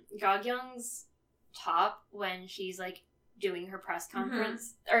Gagyeong's top when she's, like, doing her press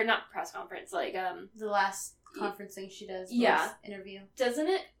conference, or not press conference, like, the last conferencing she does. Yeah. Interview. Doesn't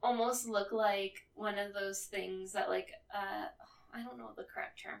it almost look like one of those things that, like, I don't know the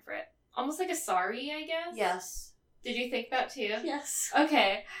correct term for it. Almost like a sari, I guess? Yes. Did you think that too? Yes.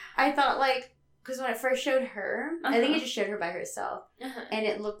 Okay. I thought, like, because when it first showed her, I think it just showed her by herself. And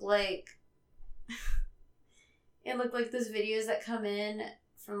it looked like... it looked like those videos that come in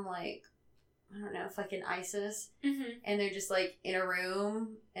from, like, I don't know, fucking ISIS. And they're just, like, in a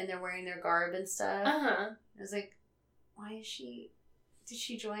room, and they're wearing their garb and stuff. I was like, why is she... Did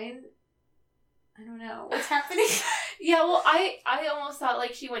she join... I don't know. What's happening? Yeah, well, I almost thought,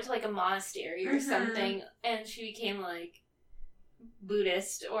 like, she went to, like, a monastery or something, and she became, like,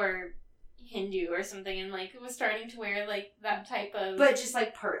 Buddhist or Hindu or something, and, like, was starting to wear, like, that type of... But just,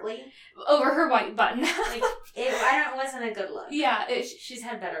 like, partly? Over her white button. Like, it wasn't a good look. Yeah. She's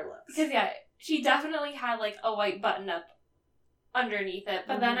had better looks. Because, yeah, she definitely had, like, a white button up underneath it,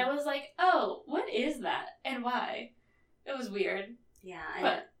 but then I was like, oh, what is that? And why? It was weird. Yeah,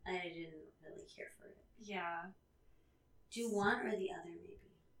 I didn't really care for it. Yeah. Do one or the other,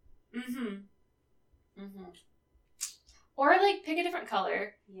 maybe. Or, like, pick a different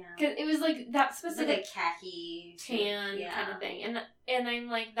color. Yeah. Because it was, like, that specific... Like a khaki... tan kind of thing. And I'm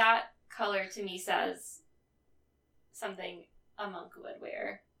like, that color to me says something a monk would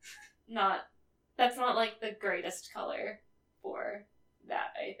wear. That's not, like, the greatest color for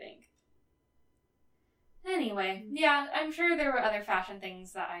that, I think. Anyway, yeah, I'm sure there were other fashion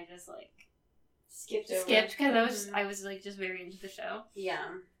things that I just, like... Skipped because I was like just very into the show.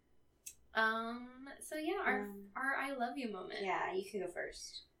 Yeah. So yeah, our I love you moment. Yeah, you can go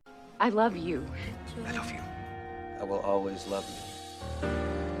first. I love you. I love you. I will always love you.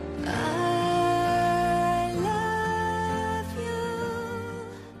 I love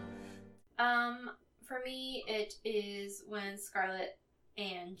you. For me, it is when Scarlett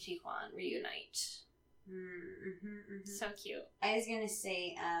and Ji-hwan reunite. So cute. I was gonna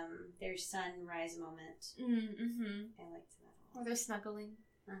say their sunrise moment. I liked that a lot. Or they're snuggling.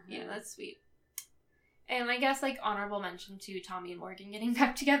 Yeah, that's sweet. And I guess, like, honorable mention to Tommy and Morgan getting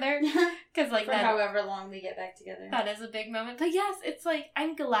back together. Because, like, for however long they get back together. That is a big moment. But yes, it's like,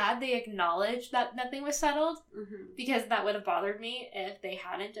 I'm glad they acknowledged that nothing was settled. Mm-hmm. Because that would have bothered me if they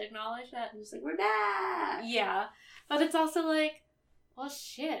hadn't acknowledged that. I'm just like, we're back! Yeah. But it's also like, well,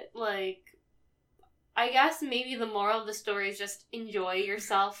 shit. Like, I guess maybe the moral of the story is just enjoy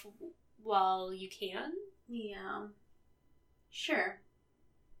yourself while you can. Yeah. Sure.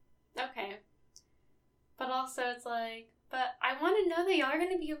 Okay. But also it's like, but I want to know they are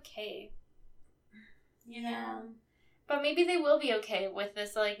going to be okay. You know? But maybe they will be okay with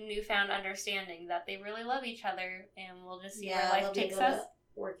this, like, newfound understanding that they really love each other, and we'll just see where life takes us.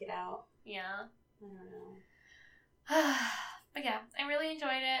 Work it out. Yeah. I don't know. But yeah, I really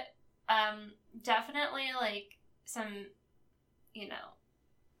enjoyed it. Definitely, like, some, you know,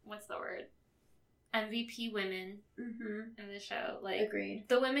 what's the word? MVP women in the show. Like, agreed.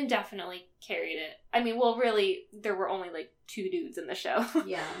 The women definitely carried it. I mean, well, really, there were only, like, 2 dudes in the show.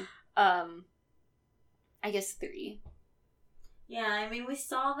 Yeah. I guess 3. Yeah, I mean, we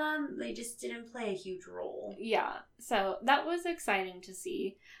saw them. They just didn't play a huge role. Yeah. So that was exciting to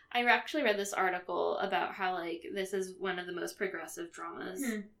see. I actually read this article about how, like, this is one of the most progressive dramas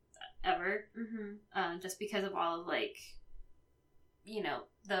ever. Mm-hmm. Just because of all of, like, you know,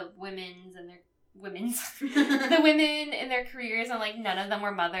 the women's and their the women in their careers, and, like, none of them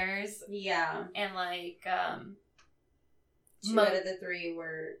were mothers. Yeah. And, like, 2 out of the 3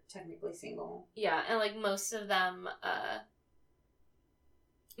 were technically single. Yeah, and, like, most of them,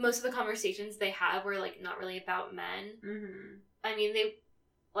 most of the conversations they had were, like, not really about men. Mm-hmm. I mean, they,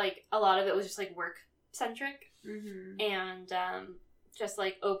 like, a lot of it was just, like, work-centric. Mm-hmm. And, just,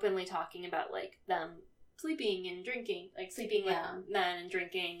 like, openly talking about, like, them sleeping and drinking. Like, sleeping with men and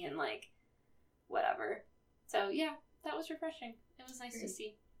drinking and, like, whatever. So, yeah, that was refreshing. It was nice to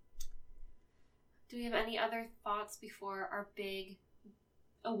see. Do we have any other thoughts before our big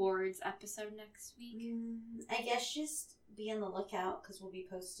awards episode next week? I guess just be on the lookout, because we'll be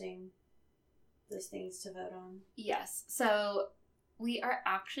posting those things to vote on. Yes. So, we are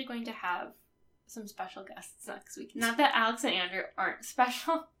actually going to have some special guests next week. Not that Alex and Andrew aren't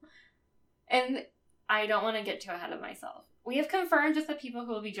special. And I don't want to get too ahead of myself. We have confirmed just the people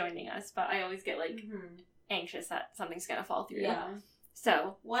who will be joining us, but I always get, like, anxious that something's going to fall through. Yeah.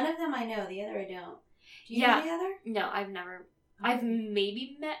 So. One of them I know, the other I don't. Do you know the other? No, I've never. Okay. I've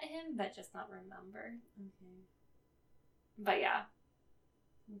maybe met him, but just not remember. Okay. But yeah.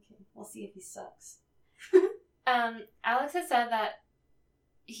 Okay. We'll see if he sucks. Alex has said that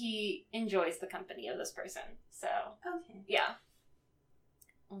he enjoys the company of this person. So. Okay. Yeah.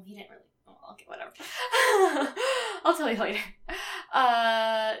 Well, he didn't really. Oh, okay, whatever. I'll tell you later.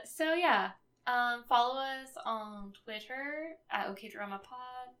 So yeah. Follow us on Twitter at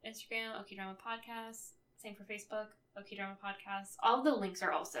OKDramaPod, Instagram, OKDramaPodcast, same for Facebook, OKDramaPodcast. All the links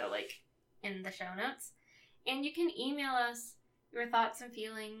are also, like, in the show notes. And you can email us your thoughts and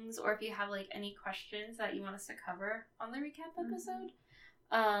feelings, or if you have, like, any questions that you want us to cover on the recap episode.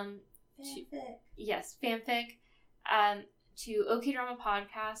 Fanfic. Yes, fanfic. To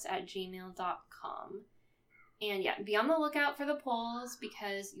okdramapodcast@gmail.com. And yeah, be on the lookout for the polls,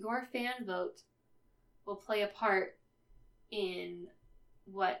 because your fan vote will play a part in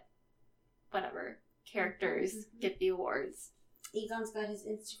whatever characters get the awards. Egon's got his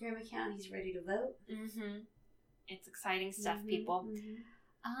Instagram account. He's ready to vote. It's exciting stuff, people.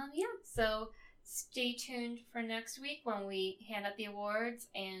 Yeah, so stay tuned for next week when we hand out the awards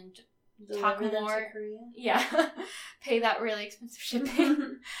and talk more. Yeah, pay that really expensive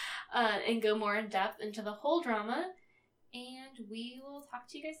shipping, and go more in depth into the whole drama. And we will talk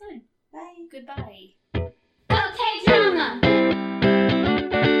to you guys then. Bye. Goodbye. Okay, drama.